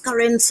cross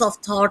currents of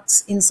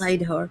thoughts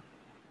inside her.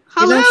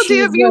 Hello,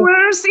 dear she's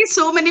viewers. See,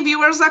 so many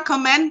viewers are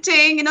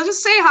commenting.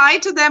 Just say hi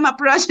to them,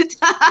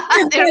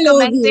 Aparajita. They're hello,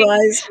 commenting.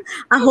 viewers.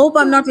 I hope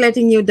I'm not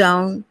letting you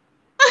down.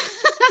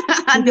 Good No,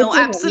 to have you out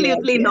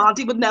absolutely here. not.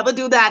 He would never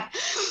do that.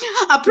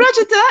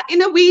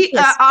 Aprajita, we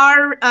Yes.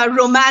 are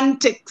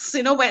romantics,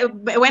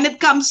 when it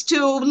comes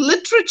to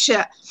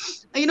literature.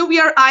 We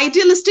are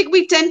idealistic.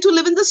 We tend to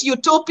live in this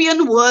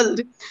utopian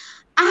world.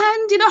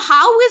 And,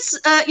 how is,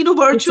 virtual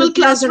Utopia is a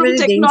classroom very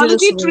dangerous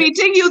technology word.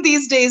 treating you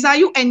these days? Are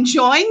you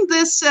enjoying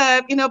this,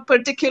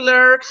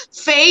 particular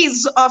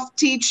phase of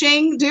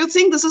teaching? Do you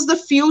think this is the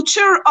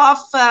future of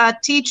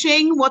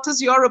teaching? What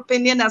is your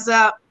opinion as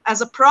a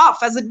prof,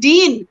 as a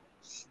dean?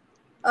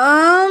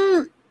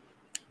 Um,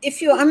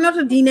 I'm not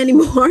a dean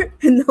anymore.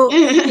 No,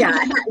 yeah,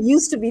 I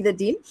used to be the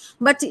dean.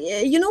 But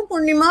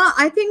Purnima,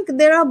 I think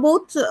there are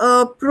both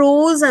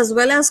pros as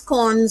well as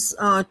cons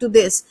to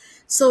this.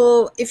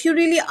 So if you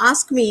really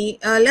ask me,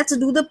 let's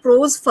do the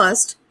pros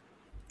first.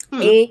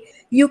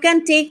 You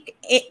can take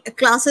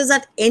classes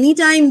at any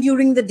time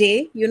during the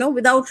day,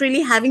 without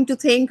really having to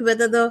think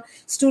whether the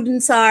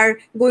students are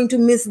going to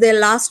miss their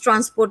last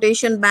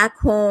transportation back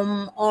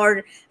home,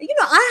 or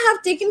I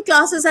have taken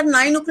classes at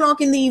 9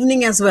 o'clock in the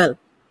evening as well.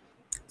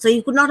 So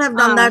you could not have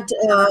done that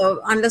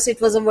unless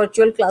it was a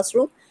virtual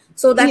classroom.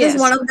 So that is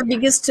one Yes. of the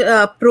biggest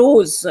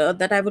pros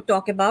that I would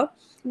talk about.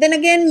 Then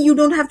again, you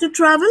don't have to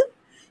travel.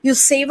 You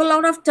save a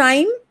lot of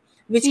time,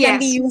 which can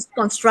be Yes. used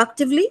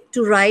constructively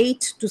to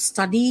write, to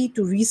study,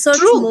 to research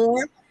True.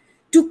 more,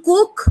 to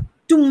cook,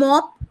 to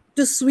mop,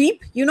 to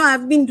sweep.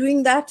 I've been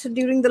doing that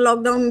during the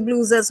lockdown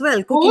blues as well,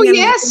 Oh cooking and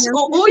mopping yes. and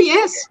Oh sweeping.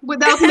 yes.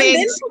 Without And then,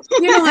 maids.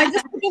 I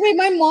just put away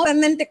my mop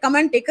and then come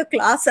and take a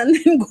class and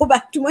then go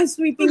back to my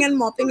sweeping and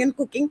mopping and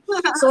cooking.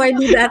 So I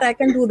do that. I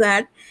can do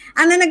that.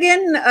 And then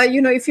again,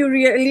 if you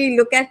really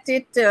look at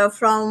it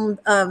from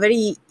a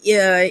very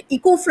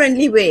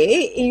eco-friendly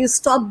way, you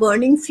stop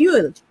burning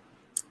fuel.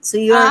 So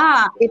you're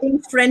Ah.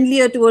 getting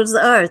friendlier towards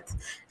the earth.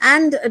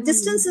 And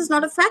distance is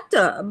not a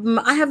factor.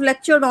 I have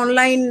lectured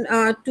online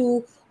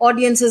to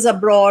audiences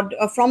abroad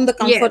from the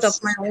comfort of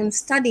Yes. my own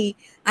study.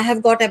 I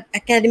have got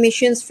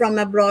academicians from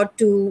abroad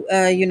to,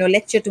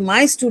 lecture to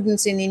my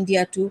students in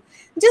India too.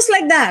 Just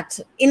like that,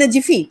 in a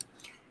jiffy.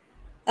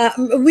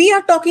 We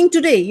are talking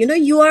today.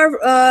 You are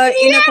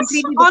in a Yes.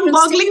 completely On different state,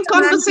 boggling and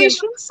I'm here.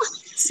 conversations.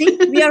 See,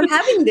 we are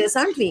having this,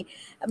 aren't we?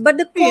 But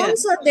the Yeah.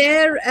 cons are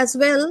there as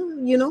well.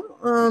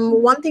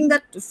 One thing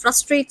that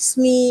frustrates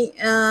me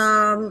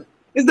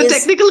Is the is,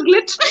 technical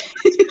glitch?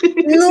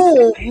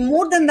 no,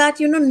 more than that,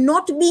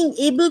 not being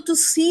able to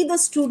see the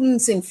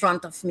students in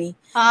front of me.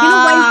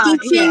 While Ah.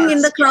 teaching in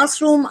the Yes.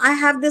 classroom, I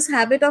have this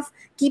habit of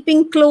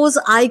keeping close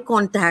eye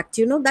contact.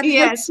 That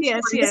Yes. helps to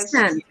Yes. Yes.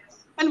 understand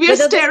And we are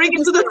whether the staring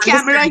into students the are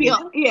camera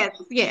understanding. here.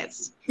 Yes.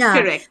 Yes. Yeah,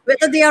 Correct.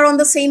 whether they are on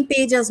the same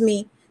page as me.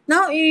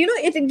 Now,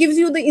 it gives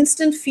you the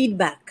instant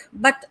feedback,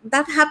 but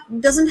that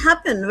doesn't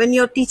happen when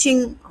you're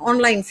teaching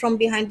online from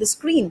behind the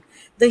screen.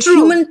 The True.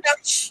 human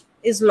touch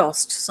is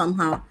lost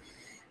somehow.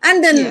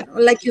 And then, Yeah.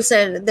 like you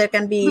said, there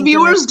can be The internet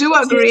viewers do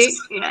agree. glitches.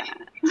 Yeah.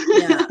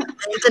 Yeah,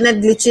 internet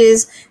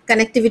glitches,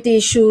 connectivity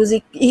issues,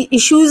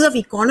 issues of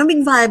economic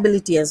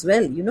viability as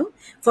well,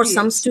 for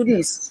some Yes.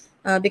 students.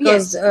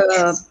 Because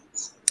Yes.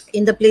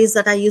 in the place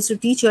that I used to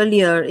teach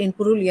earlier in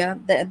Purulia,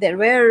 there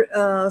were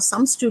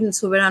some students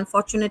who were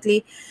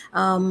unfortunately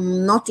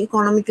not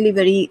economically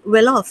very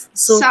well off.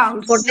 So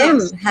for Sounds. them,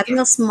 Yes. having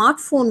a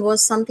smartphone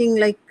was something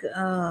like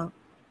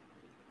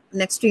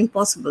next to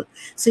impossible.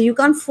 So you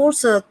can't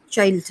force a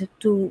child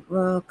to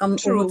come over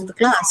to True. the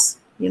class,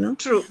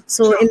 True.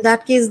 So in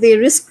that case, they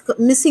risk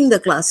missing the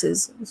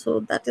classes.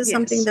 So that is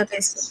something Yes. that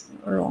is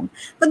wrong.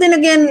 But then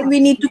again, we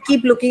need to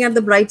keep looking at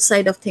the bright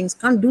side of things.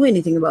 Can't do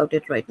anything about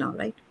it right now,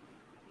 right?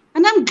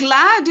 And I'm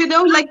glad,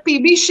 like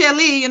PB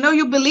Shelley,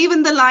 you believe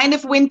in the line,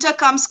 if winter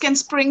comes, can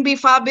spring be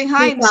far Be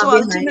behind? far So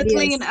behind,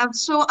 ultimately,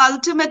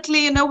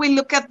 yes. we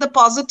look at the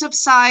positive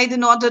side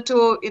in order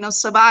to,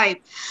 survive.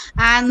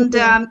 And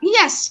Super.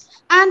 yes,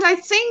 and I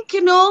think,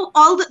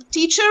 all the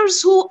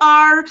teachers who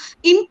are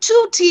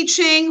into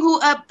teaching, who,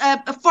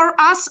 for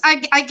us,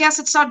 I guess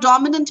it's our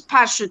dominant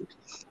passion.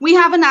 We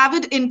have an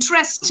avid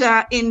interest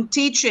in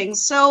teaching.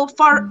 So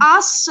for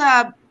us,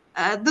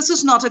 this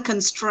is not a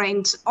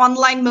constraint.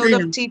 Online mode I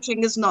of know.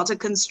 teaching is not a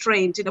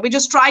constraint. We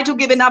just try to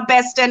give in our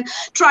best and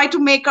try to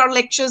make our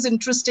lectures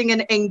interesting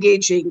and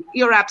engaging.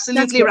 You're That's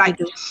absolutely what we right.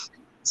 do.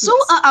 So,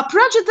 Yes.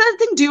 Aparajita, I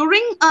think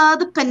during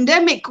the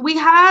pandemic, we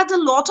had a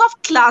lot of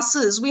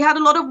classes, we had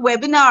a lot of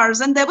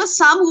webinars, and there were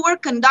some who were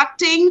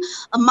conducting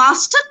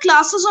master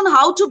classes on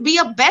how to be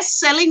a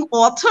best-selling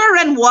author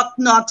and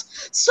whatnot.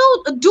 So,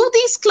 do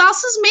these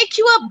classes make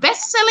you a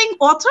best-selling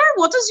author?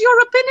 What is your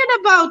opinion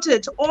about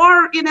it?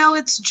 Or,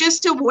 it's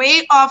just a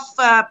way of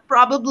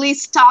probably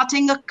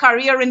starting a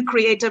career in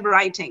creative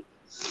writing?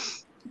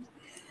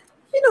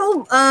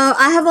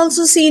 I have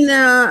also seen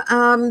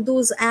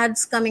those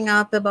ads coming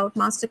up about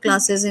master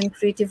classes in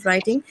creative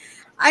writing.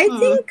 I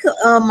think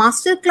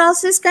master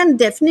classes can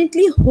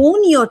definitely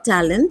hone your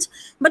talent,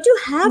 but you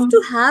have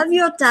to have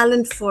your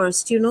talent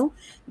first.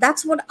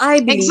 That's what I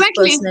believe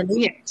Exactly.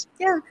 personally. Yes.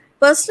 Yeah.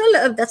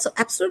 Personal, that's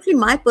absolutely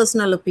my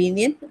personal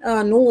opinion.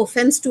 No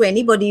offense to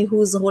anybody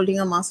who's holding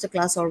a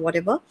masterclass or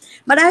whatever,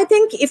 but I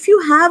think if you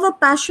have a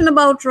passion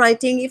about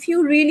writing, if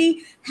you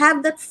really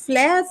have that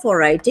flair for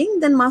writing,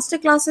 then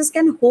masterclasses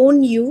can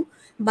hone you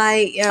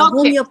by hone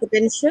Okay. your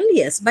potential,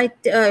 yes, by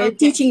Okay.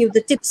 teaching you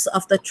the tips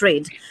of the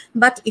trade.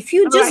 But if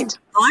you Right. just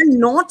are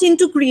not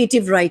into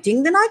creative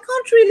writing, then I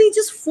can't really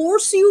just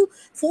force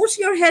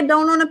your head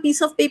down on a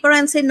piece of paper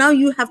and say, now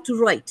you have to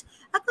write.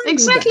 I can't do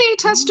Exactly. that.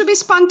 It has to be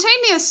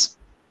spontaneous.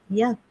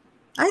 Yeah,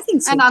 I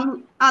think And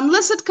so.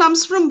 unless it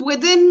comes from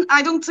within,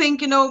 I don't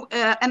think,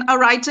 a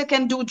writer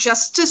can do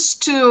justice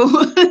to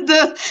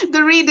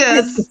the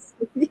readers.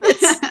 Yes,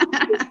 yes,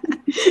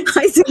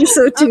 I think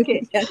so too.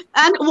 Okay. Yeah.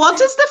 And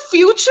what is the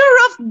future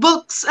of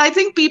books? I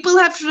think people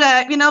have,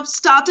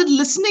 started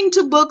listening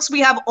to books. We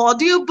have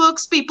audio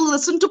books. People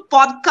listen to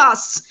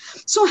podcasts.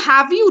 So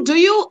do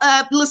you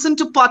listen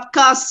to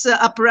podcasts,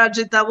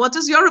 Aparajita? What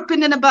is your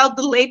opinion about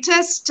the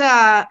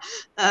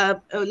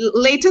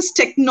latest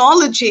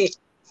technology?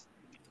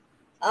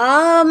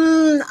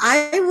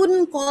 I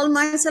wouldn't call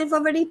myself a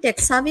very tech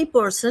savvy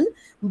person,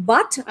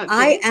 but I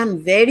Okay. am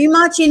very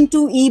much into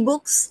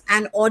ebooks,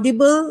 and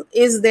Audible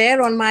is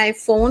there on my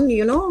phone.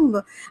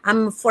 I'm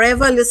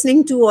forever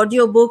listening to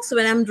audiobooks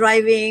when I'm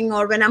driving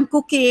or when I'm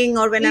cooking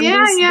or when I'm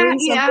Yeah, yeah, doing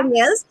yeah.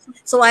 something else.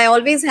 So I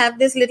always have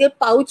this little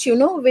pouch,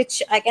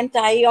 which I can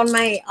tie on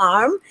my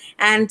arm,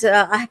 and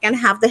I can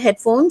have the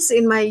headphones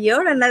in my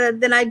ear, and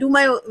then I do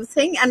my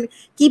thing and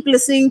keep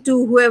listening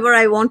to whoever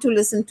I want to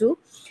listen to.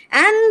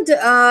 And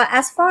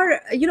as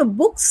far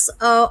books,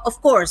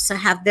 of course,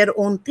 have their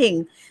own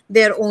thing,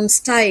 their own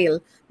style,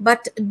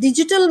 but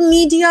digital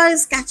media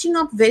is catching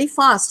up very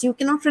fast. You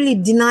cannot really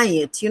deny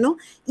it.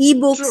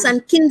 Ebooks True.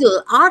 and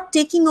Kindle are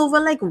taking over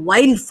like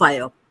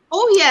wildfire.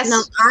 Oh, Now,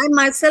 yes. I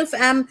myself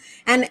am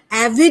an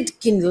avid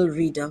Kindle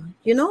reader.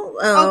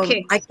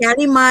 Okay. I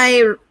carry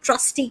my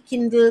trusty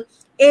Kindle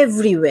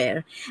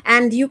everywhere,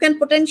 and you can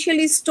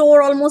potentially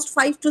store almost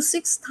 5 to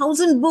 6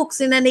 thousand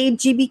books in an 8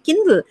 GB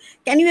Kindle.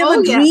 Can you ever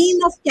Oh, yes.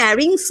 dream of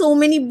carrying so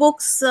many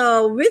books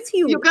with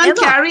You you can't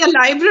ever? carry a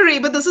library,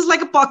 but this is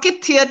like a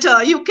pocket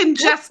theater. You can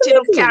just,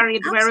 Absolutely, carry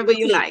it wherever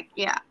you absolutely. like.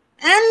 Yeah.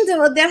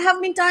 And there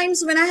have been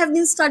times when I have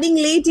been studying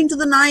late into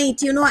the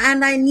night,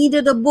 and I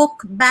needed a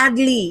book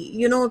badly,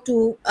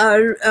 to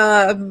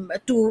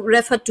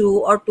refer to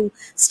or to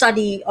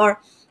study. Or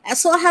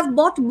so I have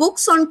bought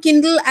books on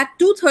Kindle at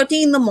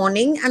 2:30 in the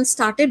morning and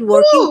started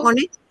working Ooh. on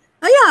it.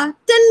 Yeah,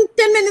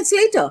 10 minutes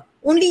later.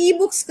 Only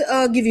ebooks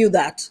give you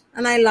that,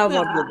 and I love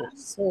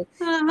audiobooks. So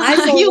I,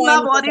 for You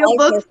love one, was all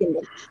for audiobooks.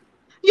 Kindle.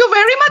 You're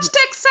very much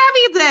tech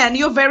savvy then.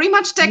 You're very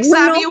much tech You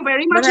savvy. know, You're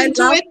very but much I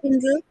into love it.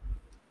 Kindle.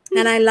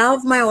 And I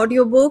love my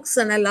audiobooks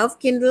and I love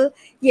Kindle.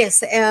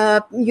 Yes,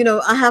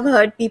 I have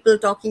heard people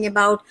talking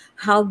about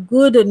how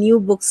good a new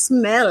book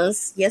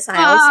smells. Yes,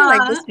 I also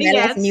like the smell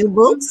of Yes. new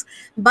books,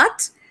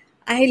 but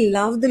I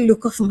love the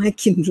look of my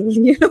Kindle.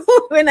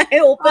 When I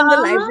open the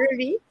Ah,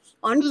 library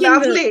on Kindle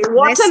lovely. and I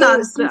What an see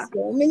answer.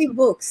 so many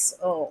books.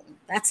 Oh,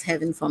 that's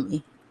heaven for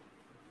me.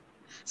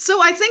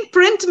 So I think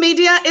print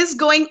media is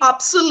going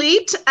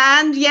obsolete.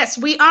 And yes,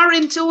 we are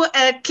into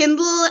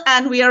Kindle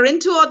and we are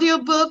into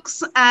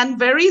audiobooks. And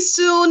very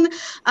soon,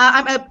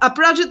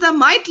 Aparajita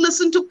might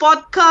listen to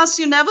podcasts.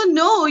 You never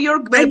know.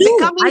 You're I do. I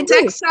becoming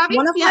tech do. savvy.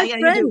 Yeah, yeah,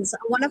 you do.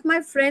 One of my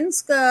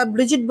friends,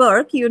 Bridget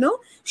Burke, Yes.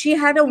 she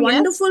has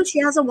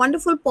a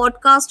wonderful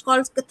podcast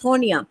called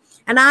Cathonia.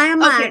 And I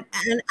am Okay.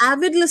 an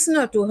avid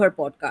listener to her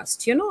podcast.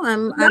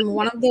 I'm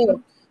one of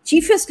the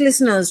chiefest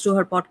listeners to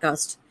her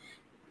podcast.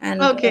 And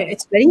Okay.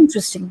 it's very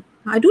interesting.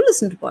 I do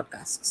listen to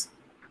podcasts. I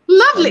do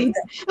Lovely.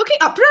 that. Okay,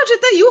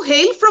 Aparajita, you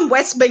hail from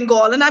West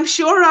Bengal, and I'm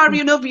sure our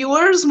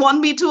viewers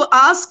want me to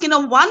ask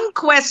one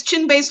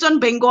question based on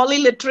Bengali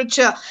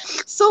literature.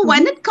 So,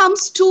 when Mhm. it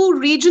comes to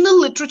regional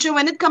literature,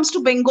 when it comes to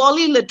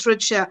Bengali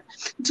literature,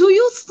 do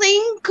you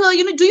think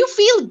do you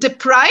feel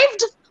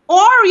deprived?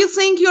 Or you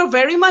think you're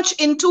very much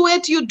into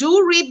it? You do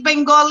read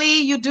Bengali,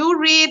 you do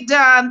read,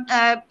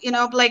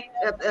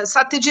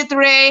 Satyajit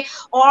Ray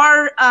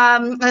or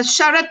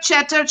Sharat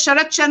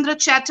Chandra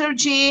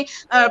Chatterjee,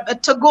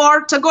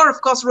 Tagore. Tagore,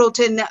 of course, wrote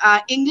in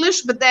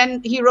English, but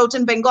then he wrote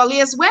in Bengali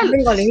as well.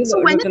 Bengali, he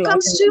So when wrote a it lot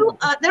comes in to,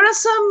 Bengali. there are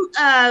some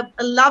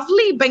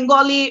lovely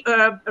Bengali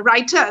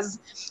writers.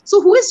 So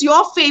who is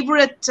your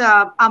favorite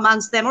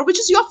amongst them, or which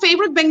is your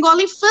favorite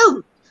Bengali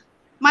film?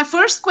 My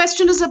first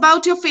question is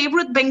about your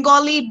favorite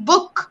Bengali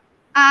book,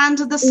 and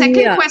the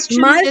second Yeah,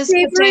 question my is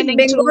favorite pertaining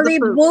to the Bengali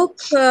film. book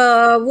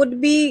would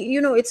be,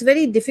 it's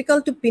very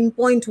difficult to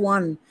pinpoint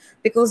one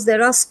because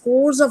there are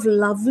scores of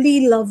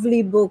lovely,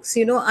 lovely books.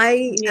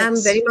 I am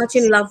very Yes. much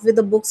in love with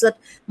the books that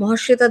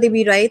Mahashweta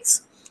Devi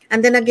writes.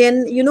 And then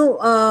again,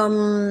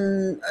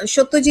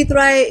 Satyajit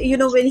Ray,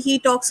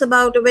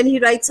 when he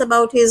writes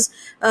about his,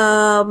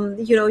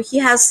 he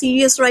has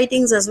serious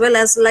writings as well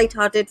as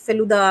light-hearted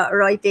Feluda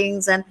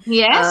writings. And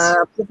Yes.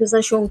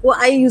 Professor Shonku,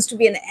 I used to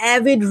be an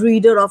avid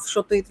reader of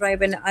Satyajit Ray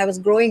when I was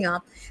growing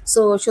up.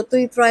 So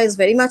Satyajit Ray is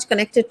very much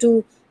connected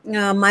to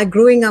my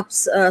growing up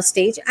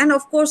stage. And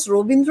of course,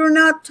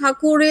 Rabindranath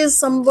Tagore is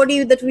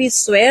somebody that we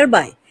swear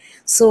by.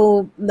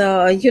 So,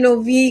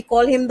 we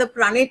call him the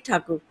Pranit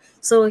Thakur.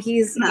 So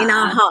he's in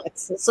our Ah,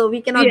 hearts. So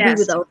we cannot be yes.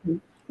 without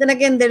him. Then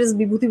again, there is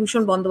Bibhuti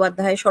Bhushan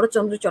Bandyopadhyay, Sharat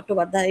Chandra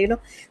Chattopadhyay.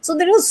 So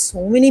there are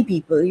so many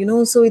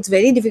people. So it's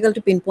very difficult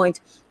to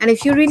pinpoint. And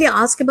if you really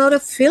ask about a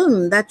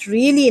film that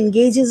really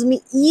engages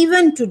me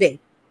even today,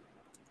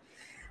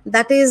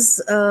 that is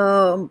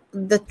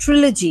the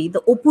trilogy,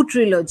 the Opu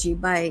trilogy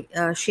by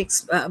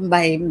Shakespeare,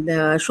 by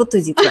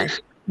Satyajit Ray.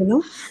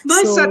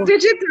 By So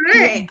Satyajit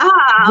yeah, Ray.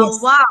 Ah,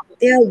 yes, wow.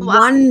 they are Wow.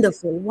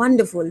 wonderful,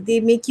 wonderful. They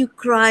make you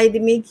cry, they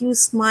make you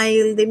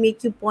smile, they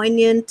make you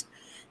poignant.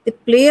 They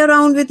play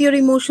around with your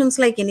emotions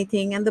like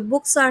anything. And the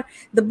books are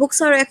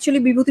actually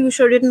Bibhuti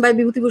Bhushan, written by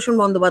Bibhuti Bhushan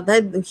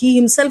Bandyopadhyay. He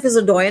himself is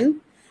a doyen.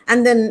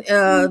 And then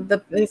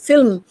the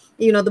film,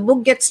 the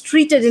book gets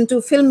treated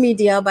into film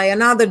media by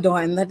another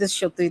doyen, that is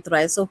Satyajit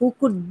Ray. So who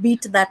could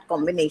beat that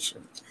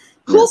combination?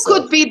 Who So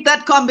could beat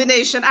that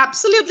combination?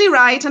 Absolutely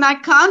right. And I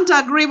can't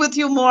agree with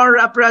you more,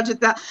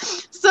 Aparajita.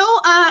 So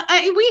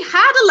we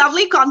had a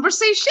lovely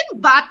conversation,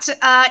 but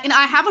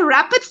I have a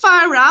rapid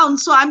fire round,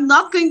 so I'm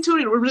not going to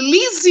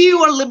release you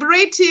or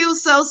liberate you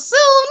so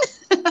soon.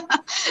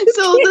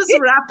 So this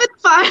rapid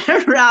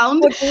fire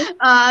round okay.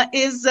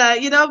 is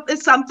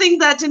something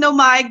that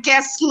my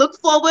guests look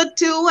forward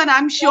to, and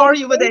I'm sure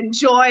you would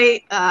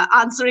enjoy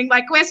answering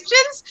my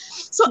questions.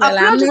 So, Well,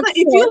 I'm not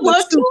Aparajita, sure,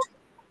 but shoot.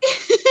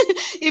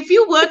 if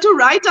you were to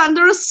write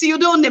under a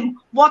pseudonym,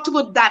 what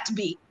would that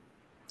be?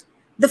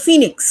 The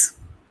Phoenix.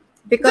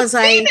 The Because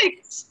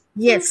Phoenix.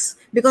 yes,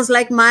 because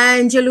like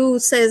Maya Angelou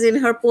says in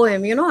her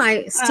poem, I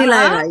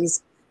Uh-huh.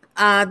 rise.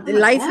 The Oh,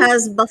 life yes.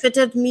 has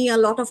buffeted me a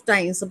lot of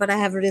times, but I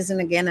have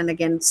risen again and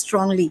again,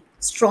 stronger each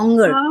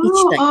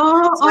Oh, time.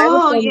 oh, So I would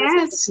oh, call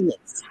myself the yes.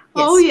 Phoenix.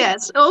 Oh, Yes.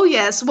 yes. Oh,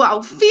 yes.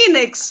 Wow.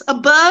 Phoenix, a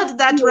bird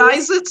that Yes.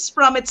 rises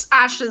from its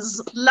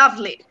ashes.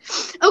 Lovely.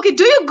 Okay.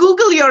 Do you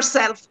Google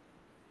yourself?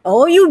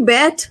 Oh, you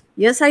bet.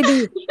 Yes, I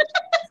do.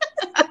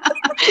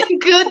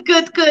 Good,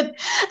 good, good.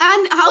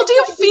 And how do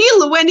you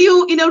feel when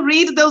you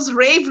read those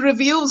rave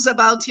reviews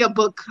about your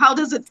book? How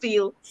does it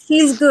feel?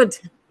 Feels good.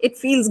 It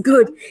feels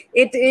good.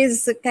 It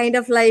is kind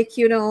of like,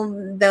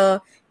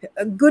 the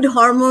good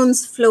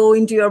hormones flow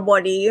into your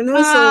body.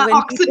 So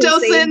when people say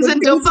Oxytocins good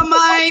and things,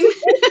 dopamine.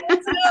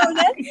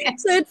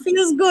 so it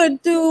feels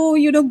good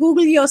to,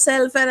 Google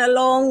yourself and a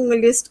long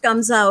list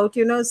comes out.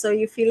 So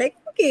you feel like,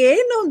 okay,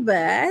 not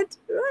bad.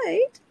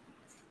 Right.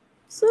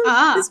 So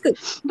Ah, it's good.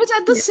 but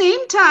at the Yeah.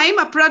 same time,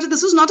 Aparajita,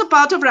 this is not a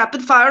part of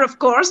rapid fire, of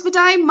course, but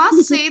I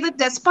must say that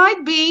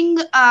despite being,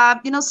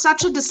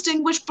 such a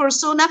distinguished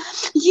persona,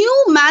 you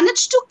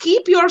managed to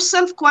keep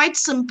yourself quite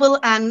simple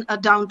and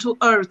down to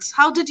earth.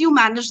 How did you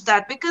manage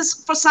that? Because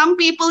for some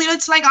people,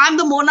 it's like, I'm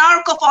the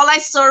monarch of all I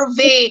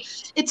survey.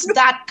 It's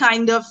that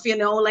kind of,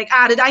 like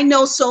added, I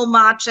know so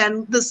much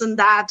and this and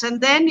that. And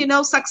then,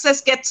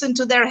 success gets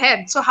into their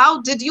head. So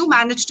how did you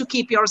manage to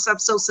keep yourself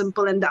so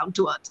simple and down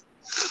to earth?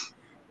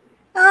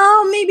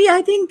 Maybe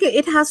I think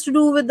it has to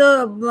do with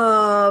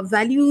the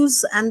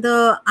values and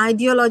the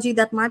ideology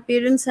that my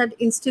parents had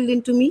instilled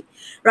into me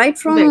right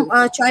from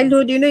Very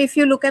childhood. If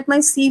you look at my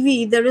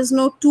CV, there is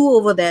no two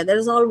over there. There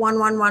is all one,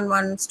 one, one,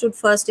 one. Stood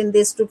first in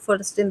this, stood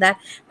first in that.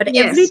 But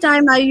every yes.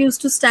 time I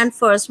used to stand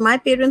first, my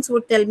parents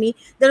would tell me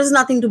there is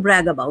nothing to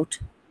brag about.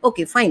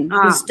 Okay, fine.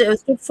 You Ah.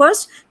 stood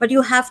first, but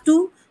you have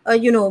to,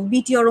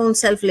 beat your own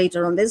self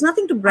later on. There's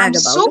nothing to I'm brag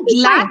about. so Okay,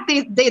 glad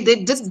fine. they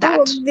did so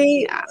that. they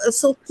Yeah.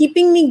 so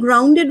keeping me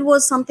grounded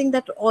was something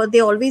that they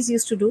always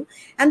used to do.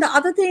 And the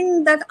other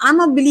thing, that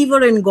I'm a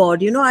believer in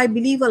God. I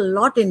believe a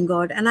lot in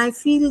God, and I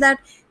feel that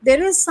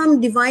there is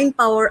some divine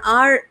power.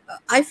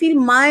 I feel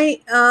my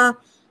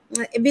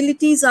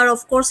abilities are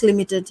of course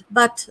limited,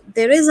 but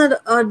there is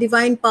a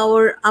divine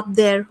power up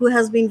there who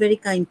has been very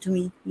kind to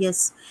me.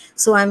 Yes.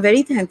 So I'm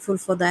very thankful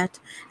for that,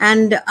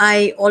 and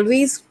I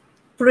always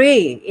pray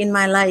in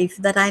my life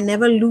that I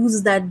never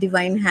lose that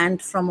divine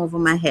hand from over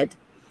my head,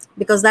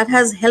 because that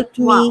has helped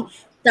me Wow.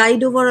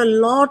 tide over a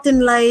lot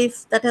in life.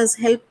 That has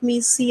helped me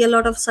see a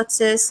lot of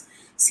success,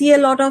 see a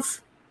lot of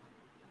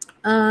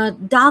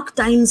dark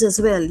times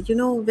as well,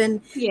 when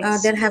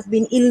Yes. there have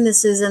been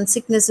illnesses and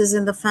sicknesses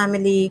in the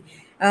family.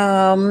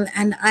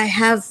 And I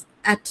have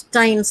at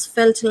times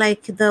felt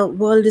like the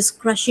world is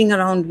crushing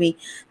around me.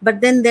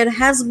 But then there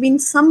has been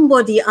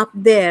somebody up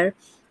there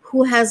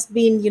who has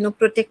been,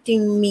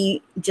 protecting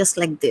me just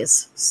like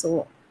this.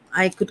 So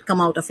I could come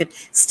out of it.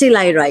 Still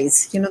I rise.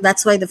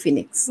 That's why the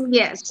phoenix.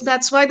 Yes.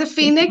 That's why the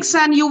Phoenix,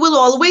 and you will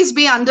always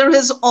be under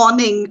his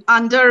awning,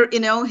 under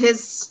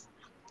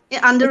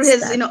It's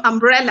his that.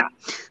 umbrella.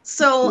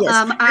 So Yes.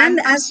 I'm And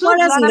I'm as so far as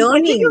glad. I think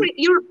learning,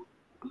 you're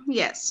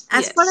yes,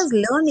 as far yes. as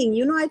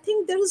learning, I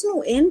think there is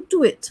no end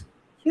to it.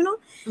 you know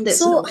There's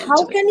so no end how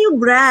to it. can you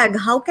brag,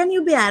 how can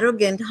you be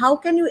arrogant, how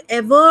can you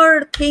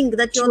ever think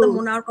that you're the True.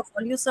 monarch of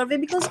all you survey?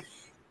 Because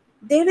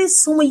there is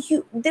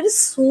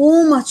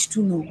so much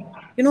to know.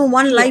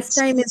 One Yes.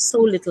 lifetime is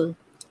so little.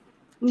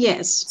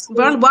 Yes. So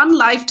Well, one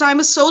lifetime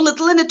is so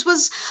little, and it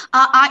was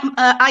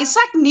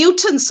Isaac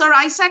Newton, Sir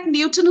Isaac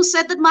Newton, who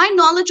said that my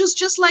knowledge is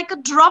just like a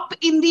drop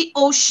in the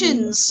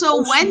ocean. So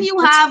when ocean. you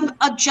That's have true.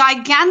 a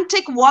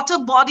gigantic water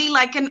body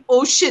like an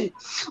ocean,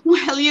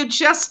 well, you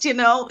just,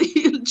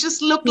 you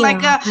just look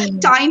like Yeah, a yeah.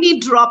 tiny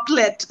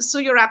droplet. So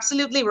you're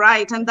absolutely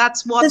right, and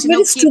that's So what it's very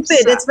keeps.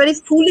 stupid. It's very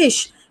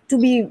foolish to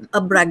be a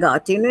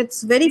braggart.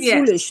 It's very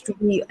foolish Yes, to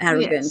be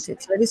arrogant. yes,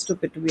 It's very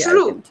stupid to be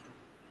true. arrogant.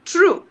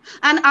 True,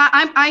 and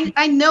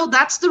I know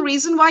that's the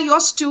reason why your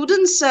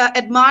students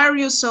admire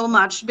you so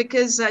much,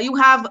 because you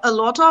have a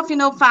lot of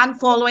fan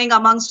following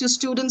amongst your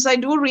students. I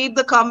do read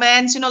the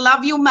comments,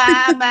 love you,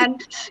 ma'am,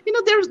 and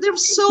they're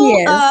so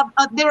Yes.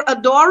 they're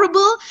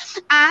adorable,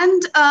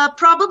 and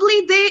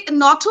probably they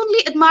not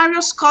only admire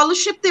your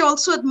scholarship, they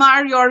also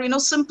admire your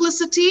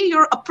simplicity.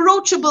 You're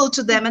approachable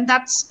to them, and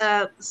that's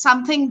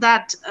something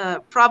that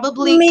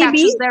probably Maybe,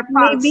 catches their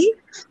pulse. maybe.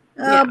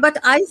 Yeah, But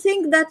I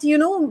think that,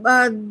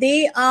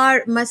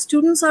 my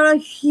students are a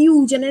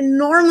huge and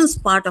enormous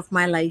part of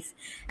my life.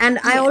 And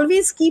I yeah,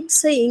 always keep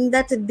saying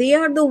that they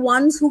are the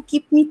ones who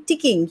keep me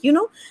ticking.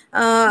 yeah.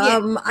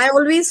 I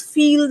always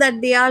feel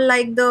that they are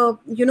like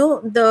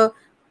the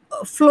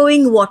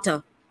flowing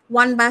water.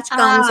 One batch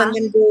comes Ah, and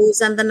then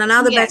goes, and then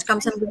another batch yes.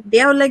 comes and goes. They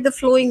are like the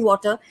flowing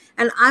water,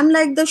 and I'm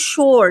like the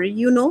shore,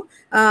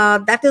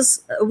 that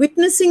is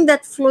witnessing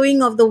that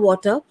flowing of the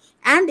water,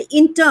 and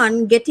in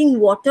turn getting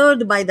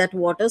watered by that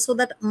water, so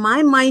that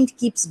my mind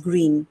keeps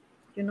green.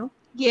 you know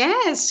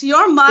Yes,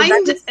 your so that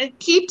mind is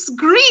keeps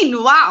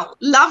green. Wow,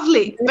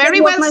 lovely. that is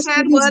Very what well my said,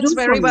 students words do for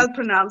very me. well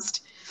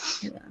pronounced.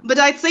 Yeah. But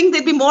I think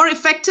they'd be more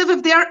effective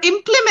if they are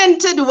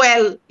implemented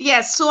well.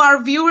 Yes, so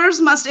our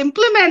viewers must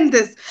implement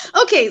this.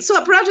 Okay,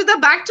 so Aparajita,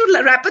 back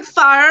to rapid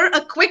fire.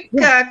 A quick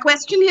Yeah.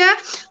 question here.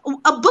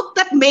 A book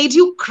that made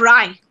you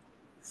cry.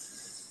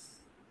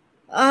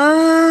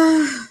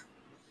 uh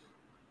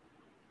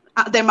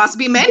There must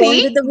be Gone with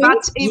many, the Wind.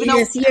 but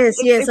Yes, yes,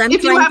 yes. I'm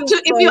if you trying have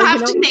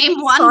to, to name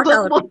one sort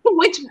book, out.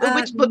 which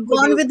book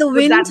Gone with the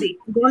would that Wind. be?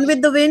 Gone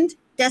with the Wind.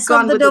 Tess of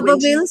Gone the with the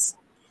Wind. D'Urbervilles.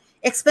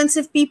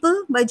 Expensive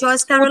People by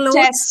Joyce Oh, Carol Oates.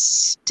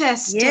 Yes,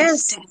 Tess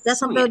test.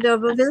 Oh, of the yeah.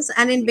 D'Urbervilles.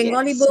 And in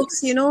Bengali Yes, books,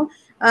 yes.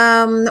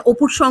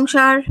 Opur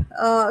Shongshar,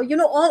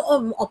 all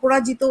of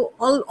Aparajito,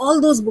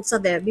 all those books are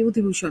there.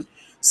 Vibhuti.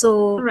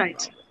 So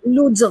Right.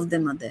 loads of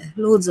them are there.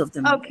 Loads of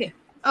them are there. Okay.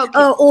 Okay.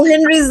 O.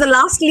 Henry's The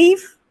Last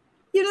Leaf.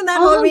 That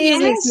Oh, always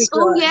makes me yes. Oh,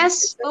 cry.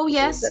 yes. Oh,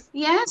 yes.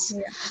 Yes.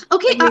 Yeah,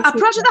 Okay, that makes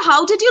me cry. Aprajita,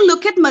 how did you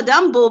look at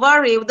Madame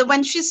Bovary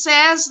when she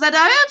says that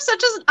I am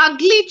such an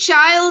ugly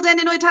child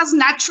and, it has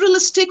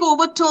naturalistic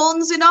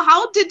overtones?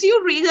 How did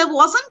you read it?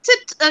 Wasn't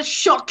it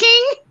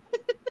shocking?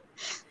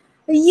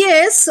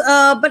 Yes,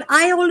 but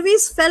I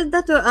always felt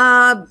that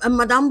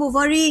Madame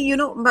Bovary,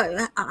 but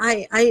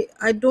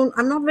I don't,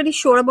 I'm not very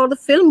sure about the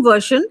film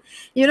version,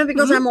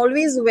 because Hmm. I'm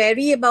always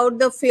wary about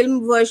the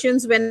film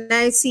versions when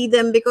I see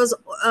them, because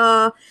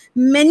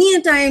many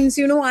a times,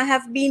 I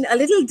have been a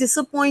little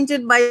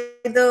disappointed by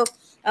the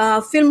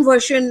film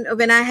version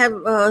when I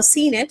have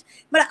seen it.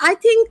 But I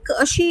think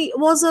she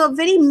was a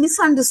very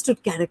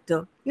misunderstood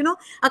character,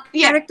 a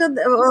Yeah. character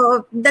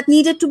that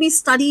needed to be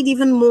studied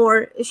even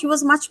more. She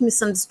was much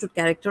misunderstood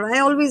character.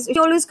 She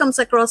always comes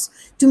across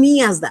to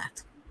me as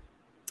that,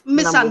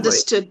 Madame Bovary.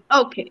 Misunderstood.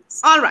 Okay.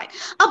 All right.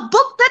 A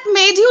book that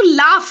made you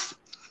laugh.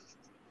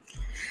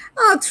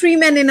 Three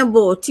Men in a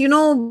Boat,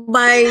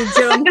 by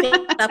Jerome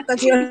Klapka.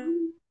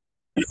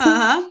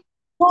 Uh-huh.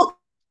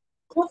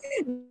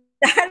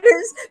 That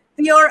is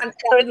pure and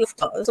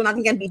laughter. So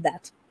nothing can beat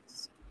that.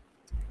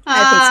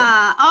 I think so.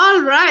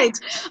 All right.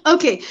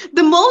 Okay.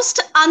 The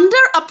most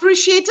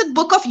underappreciated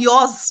book of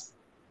yours.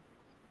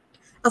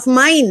 Of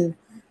mine,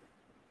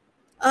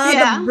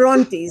 Yeah. the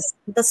Brontes,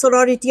 The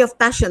Sorority of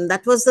Passion.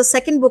 That was the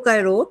second book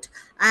I wrote.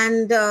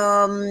 And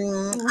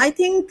I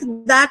think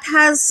that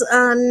has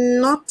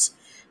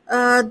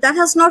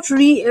not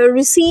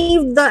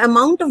received the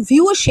amount of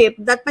viewership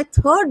that my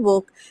third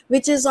book,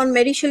 which is on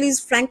Mary Shelley's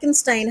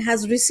Frankenstein,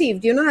 has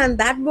received. And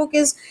that book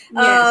is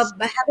Yes.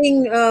 having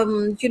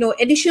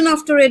edition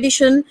after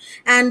edition.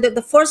 And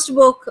the first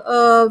book,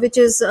 which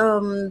is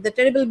The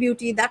Terrible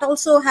Beauty, that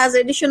also has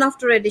edition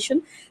after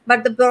edition.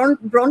 But the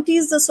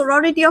Brontes, The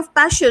Sorority of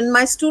Passion,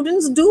 my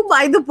students do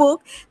buy the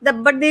book,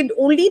 but they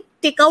only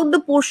take out the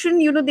portion.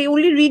 They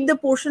only read the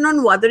portion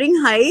on Wuthering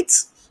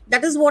Heights.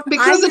 That is what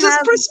Because I it is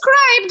have.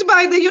 prescribed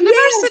by the Yes,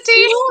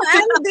 university.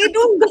 and they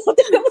don't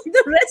bother about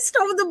the rest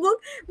of the book.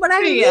 But I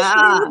wish Yeah.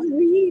 they would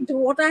read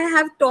what I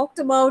have talked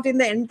about in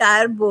the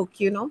entire book,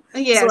 So I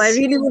Yes.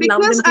 really would love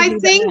Because them to I do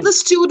think that. the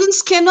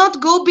students cannot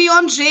go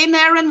beyond Jane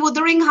Eyre and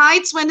Wuthering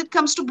Heights when it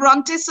comes to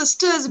Bronte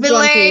sisters,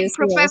 Villade, Brontes,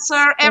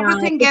 Professor, yes.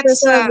 everything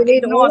gets Professor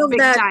Villade, all ignored of big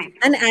that. time.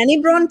 And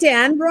Anne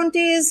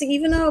Bronte is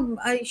even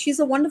she's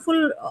a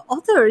wonderful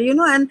author,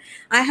 and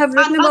I have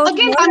written And about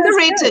again, her as well.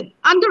 underrated.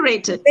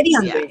 Underrated. Very Yeah.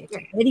 underrated.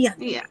 Very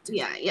underrated.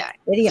 Yeah.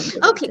 Very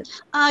Okay.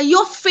 underrated.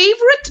 Your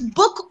favorite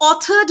book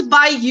authored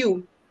by you?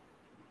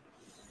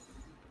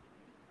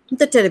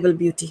 The Terrible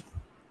Beauty.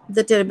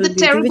 The Terrible The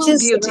Beauty, which Terrible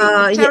is Beauty.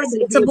 The yes,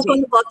 Terrible it's a book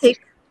Beauty. on Gothic.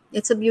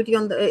 It's a beauty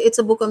on the. It's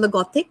a book on the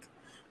Gothic.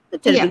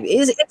 Yeah.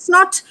 It's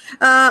not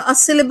a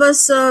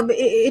syllabus.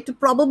 It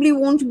probably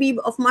won't be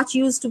of much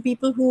use to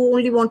people who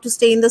only want to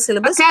stay in the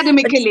syllabus.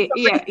 Academically,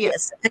 But somebody,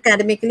 yes,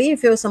 academically,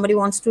 if somebody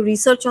wants to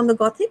research on the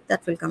Gothic,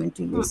 that will come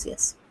into use.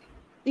 Yes.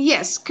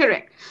 Yes,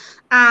 correct.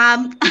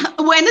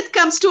 When it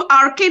comes to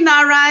R.K.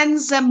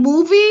 Narayan's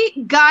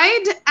movie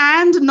guide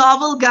and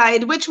novel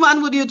guide, which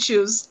one would you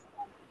choose?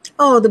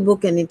 Oh, the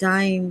book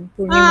anytime,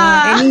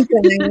 Purnima,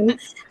 anytime.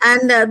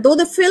 And though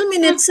the film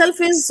in itself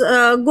is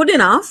good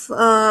enough,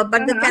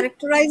 but the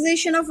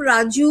characterization of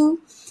Raju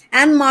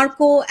and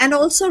Marco and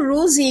also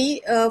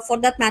Rosie, for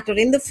that matter,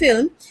 in the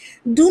film,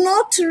 do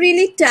not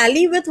really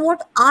tally with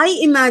what I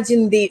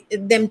imagine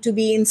them to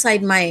be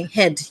inside my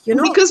head, you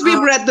know. Because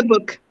we've read the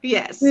book.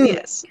 Yes,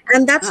 yes.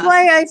 And that's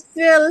why I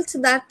felt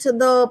that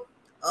the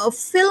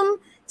film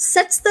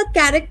sets the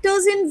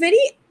characters in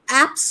very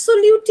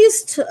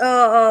absolutist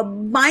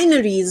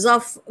binaries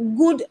of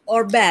good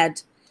or bad.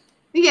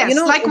 Yes, you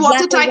know, like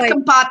watertight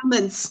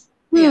compartments.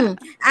 Yeah.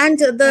 And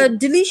the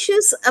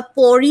delicious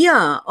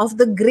aporia of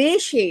the gray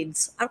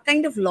shades are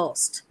kind of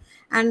lost.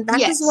 And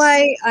that is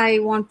why I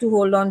want to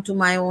hold on to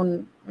my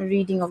own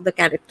reading of the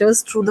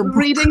characters through the book.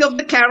 Reading of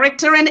the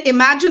character and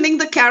imagining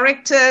the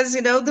characters,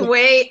 you know, the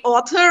way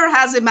author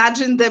has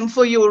imagined them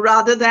for you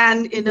rather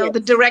than, you know,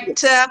 the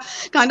director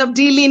kind of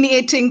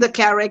delineating the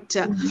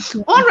character.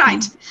 All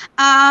right.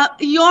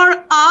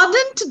 Your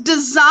ardent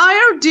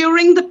desire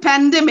during the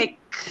pandemic.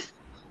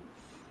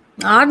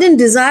 Ardent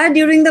desire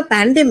during the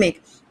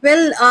pandemic.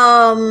 Well,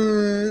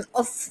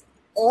 of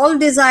all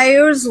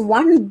desires,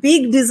 one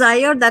big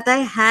desire that I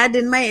had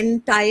in my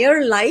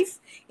entire life,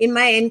 in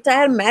my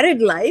entire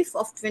married life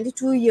of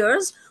 22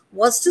 years,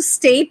 was to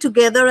stay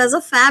together as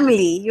a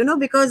family, you know,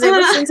 because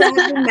ever since I have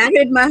been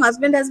married, my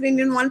husband has been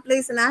in one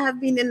place and I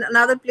have been in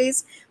another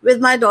place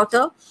with my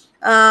daughter.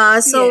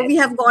 So we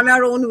have gone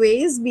our own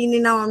ways, been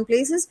in our own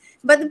places.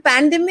 But the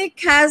pandemic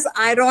has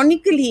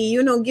ironically,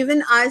 you know,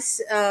 given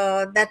us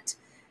that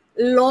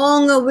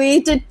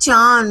long-awaited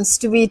chance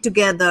to be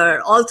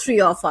together, all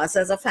three of us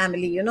as a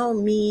family, you know,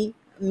 me,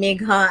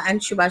 Megha and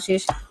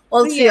Shubhashish,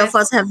 all three of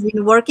us have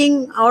been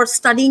working or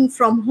studying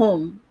from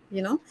home,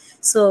 you know,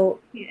 so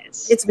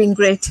it's been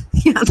great. So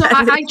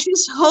I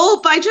just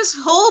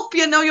hope,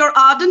 you know, your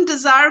ardent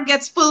desire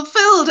gets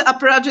fulfilled,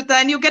 Aparajita,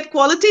 and you get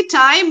quality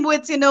time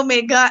with, you know,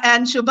 Megha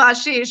and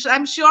Shubhashish.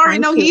 I'm sure, you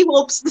know, he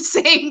hopes the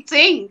same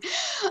thing.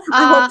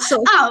 I hope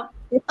so.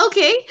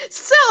 Okay,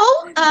 so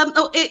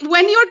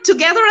when you're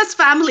together as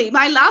family,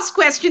 my last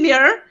question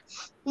here,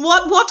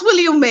 what will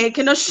you make?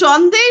 You know,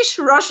 Shandesh,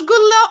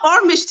 Rasgulla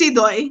or Mishti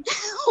Doi?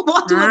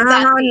 What would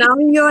that be? Now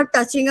you are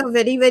touching a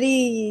very, very,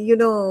 you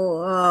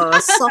know,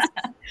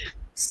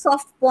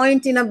 soft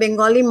point in a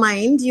Bengali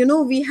mind. You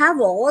know, we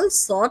have all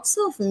sorts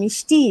of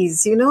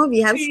mishtis, you know, we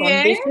have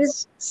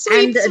Shandeshes.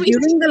 Sweet.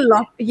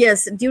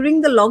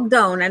 During the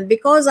lockdown, and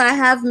because I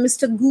have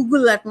Mr.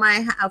 Google at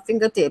my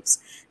fingertips,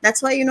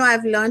 that's why, you know,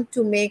 I've learned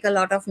to make a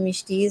lot of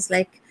mishtis.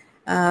 Like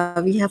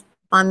we have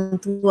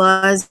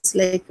pantuas,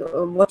 like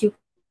what you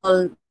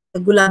call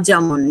gulab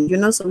jamun, you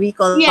know, so we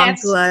call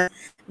pantuas.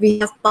 We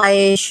have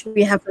payesh,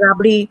 we have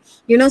rabdi,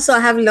 you know, so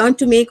I have learned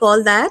to make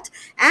all that.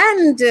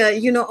 And,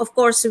 you know, of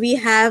course, we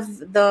have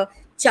the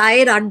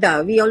chai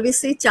radda. We always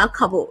say cha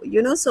khabo,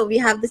 you know, so we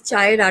have the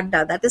chai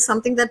radda. That is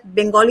something that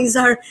Bengalis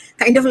are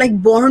kind of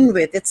like born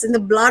with. It's in the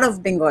blood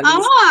of Bengalis.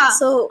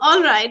 So,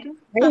 all right.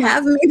 I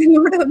have made a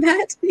note of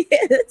that.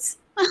 Yes.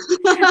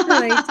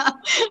 Right.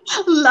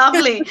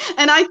 Lovely.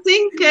 And I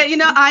think, you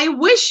know, I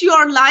wish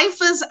your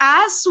life is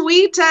as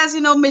sweet as,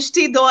 you know,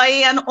 Mishti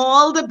Doi and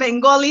all the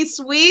Bengali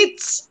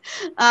sweets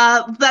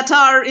that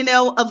are, you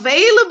know,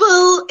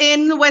 available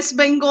in West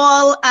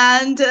Bengal,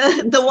 and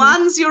the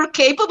ones you're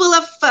capable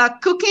of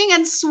cooking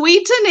and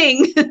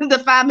sweetening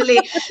the family.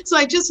 So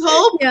I just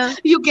hope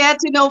you get,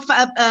 you know,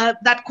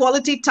 that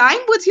quality time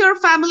with your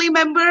family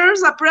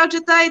members.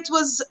 Aparajita, it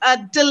was a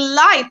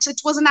delight.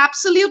 It was an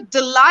absolute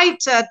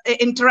delight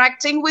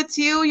interacting with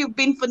you. You've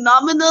been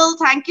phenomenal.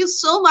 Thank you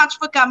so much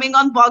for coming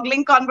on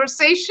Boggling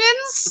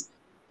Conversations.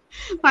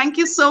 Thank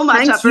you so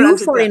much. Thank you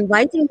for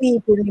inviting me,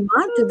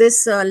 Purnima, to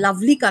this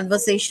lovely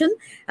conversation,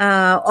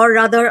 or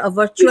rather a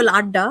virtual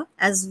adda,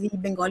 as we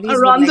Bengalis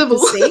would like to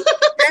say.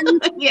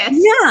 And,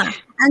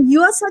 and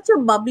you are such a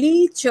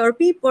bubbly,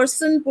 chirpy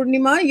person,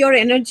 Purnima. Your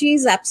energy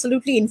is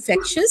absolutely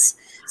infectious.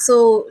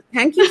 So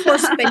thank you for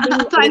spending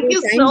time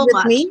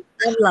with me.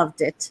 I've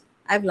loved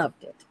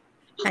it.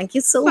 Thank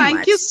you so much.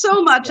 Thank you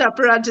so much,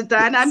 Aparajita.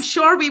 And I'm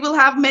sure we will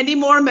have many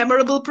more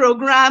memorable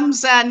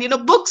programs and, you know,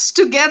 books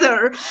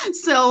together.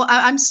 So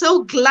I'm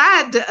so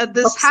glad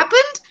this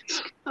happened.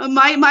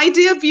 My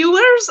dear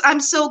viewers,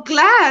 I'm so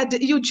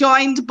glad you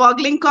joined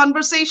Boggling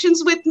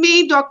Conversations with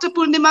me, Dr.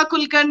 Purnima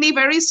Kulkarni.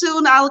 Very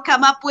soon I'll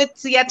come up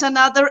with yet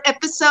another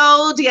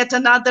episode, yet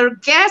another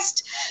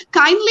guest.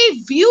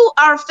 Kindly view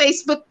our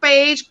Facebook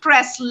page,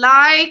 press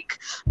like,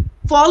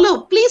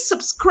 follow, please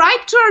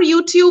subscribe to our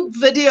YouTube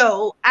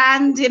video,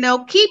 and, you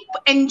know, keep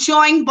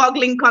enjoying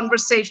Boggling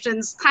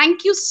Conversations.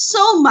 Thank you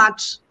so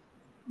much.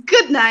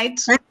 Good night.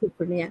 Thank you,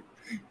 Purnima.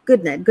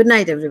 Good night. Good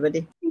night,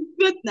 everybody.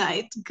 Good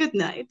night. Good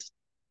night.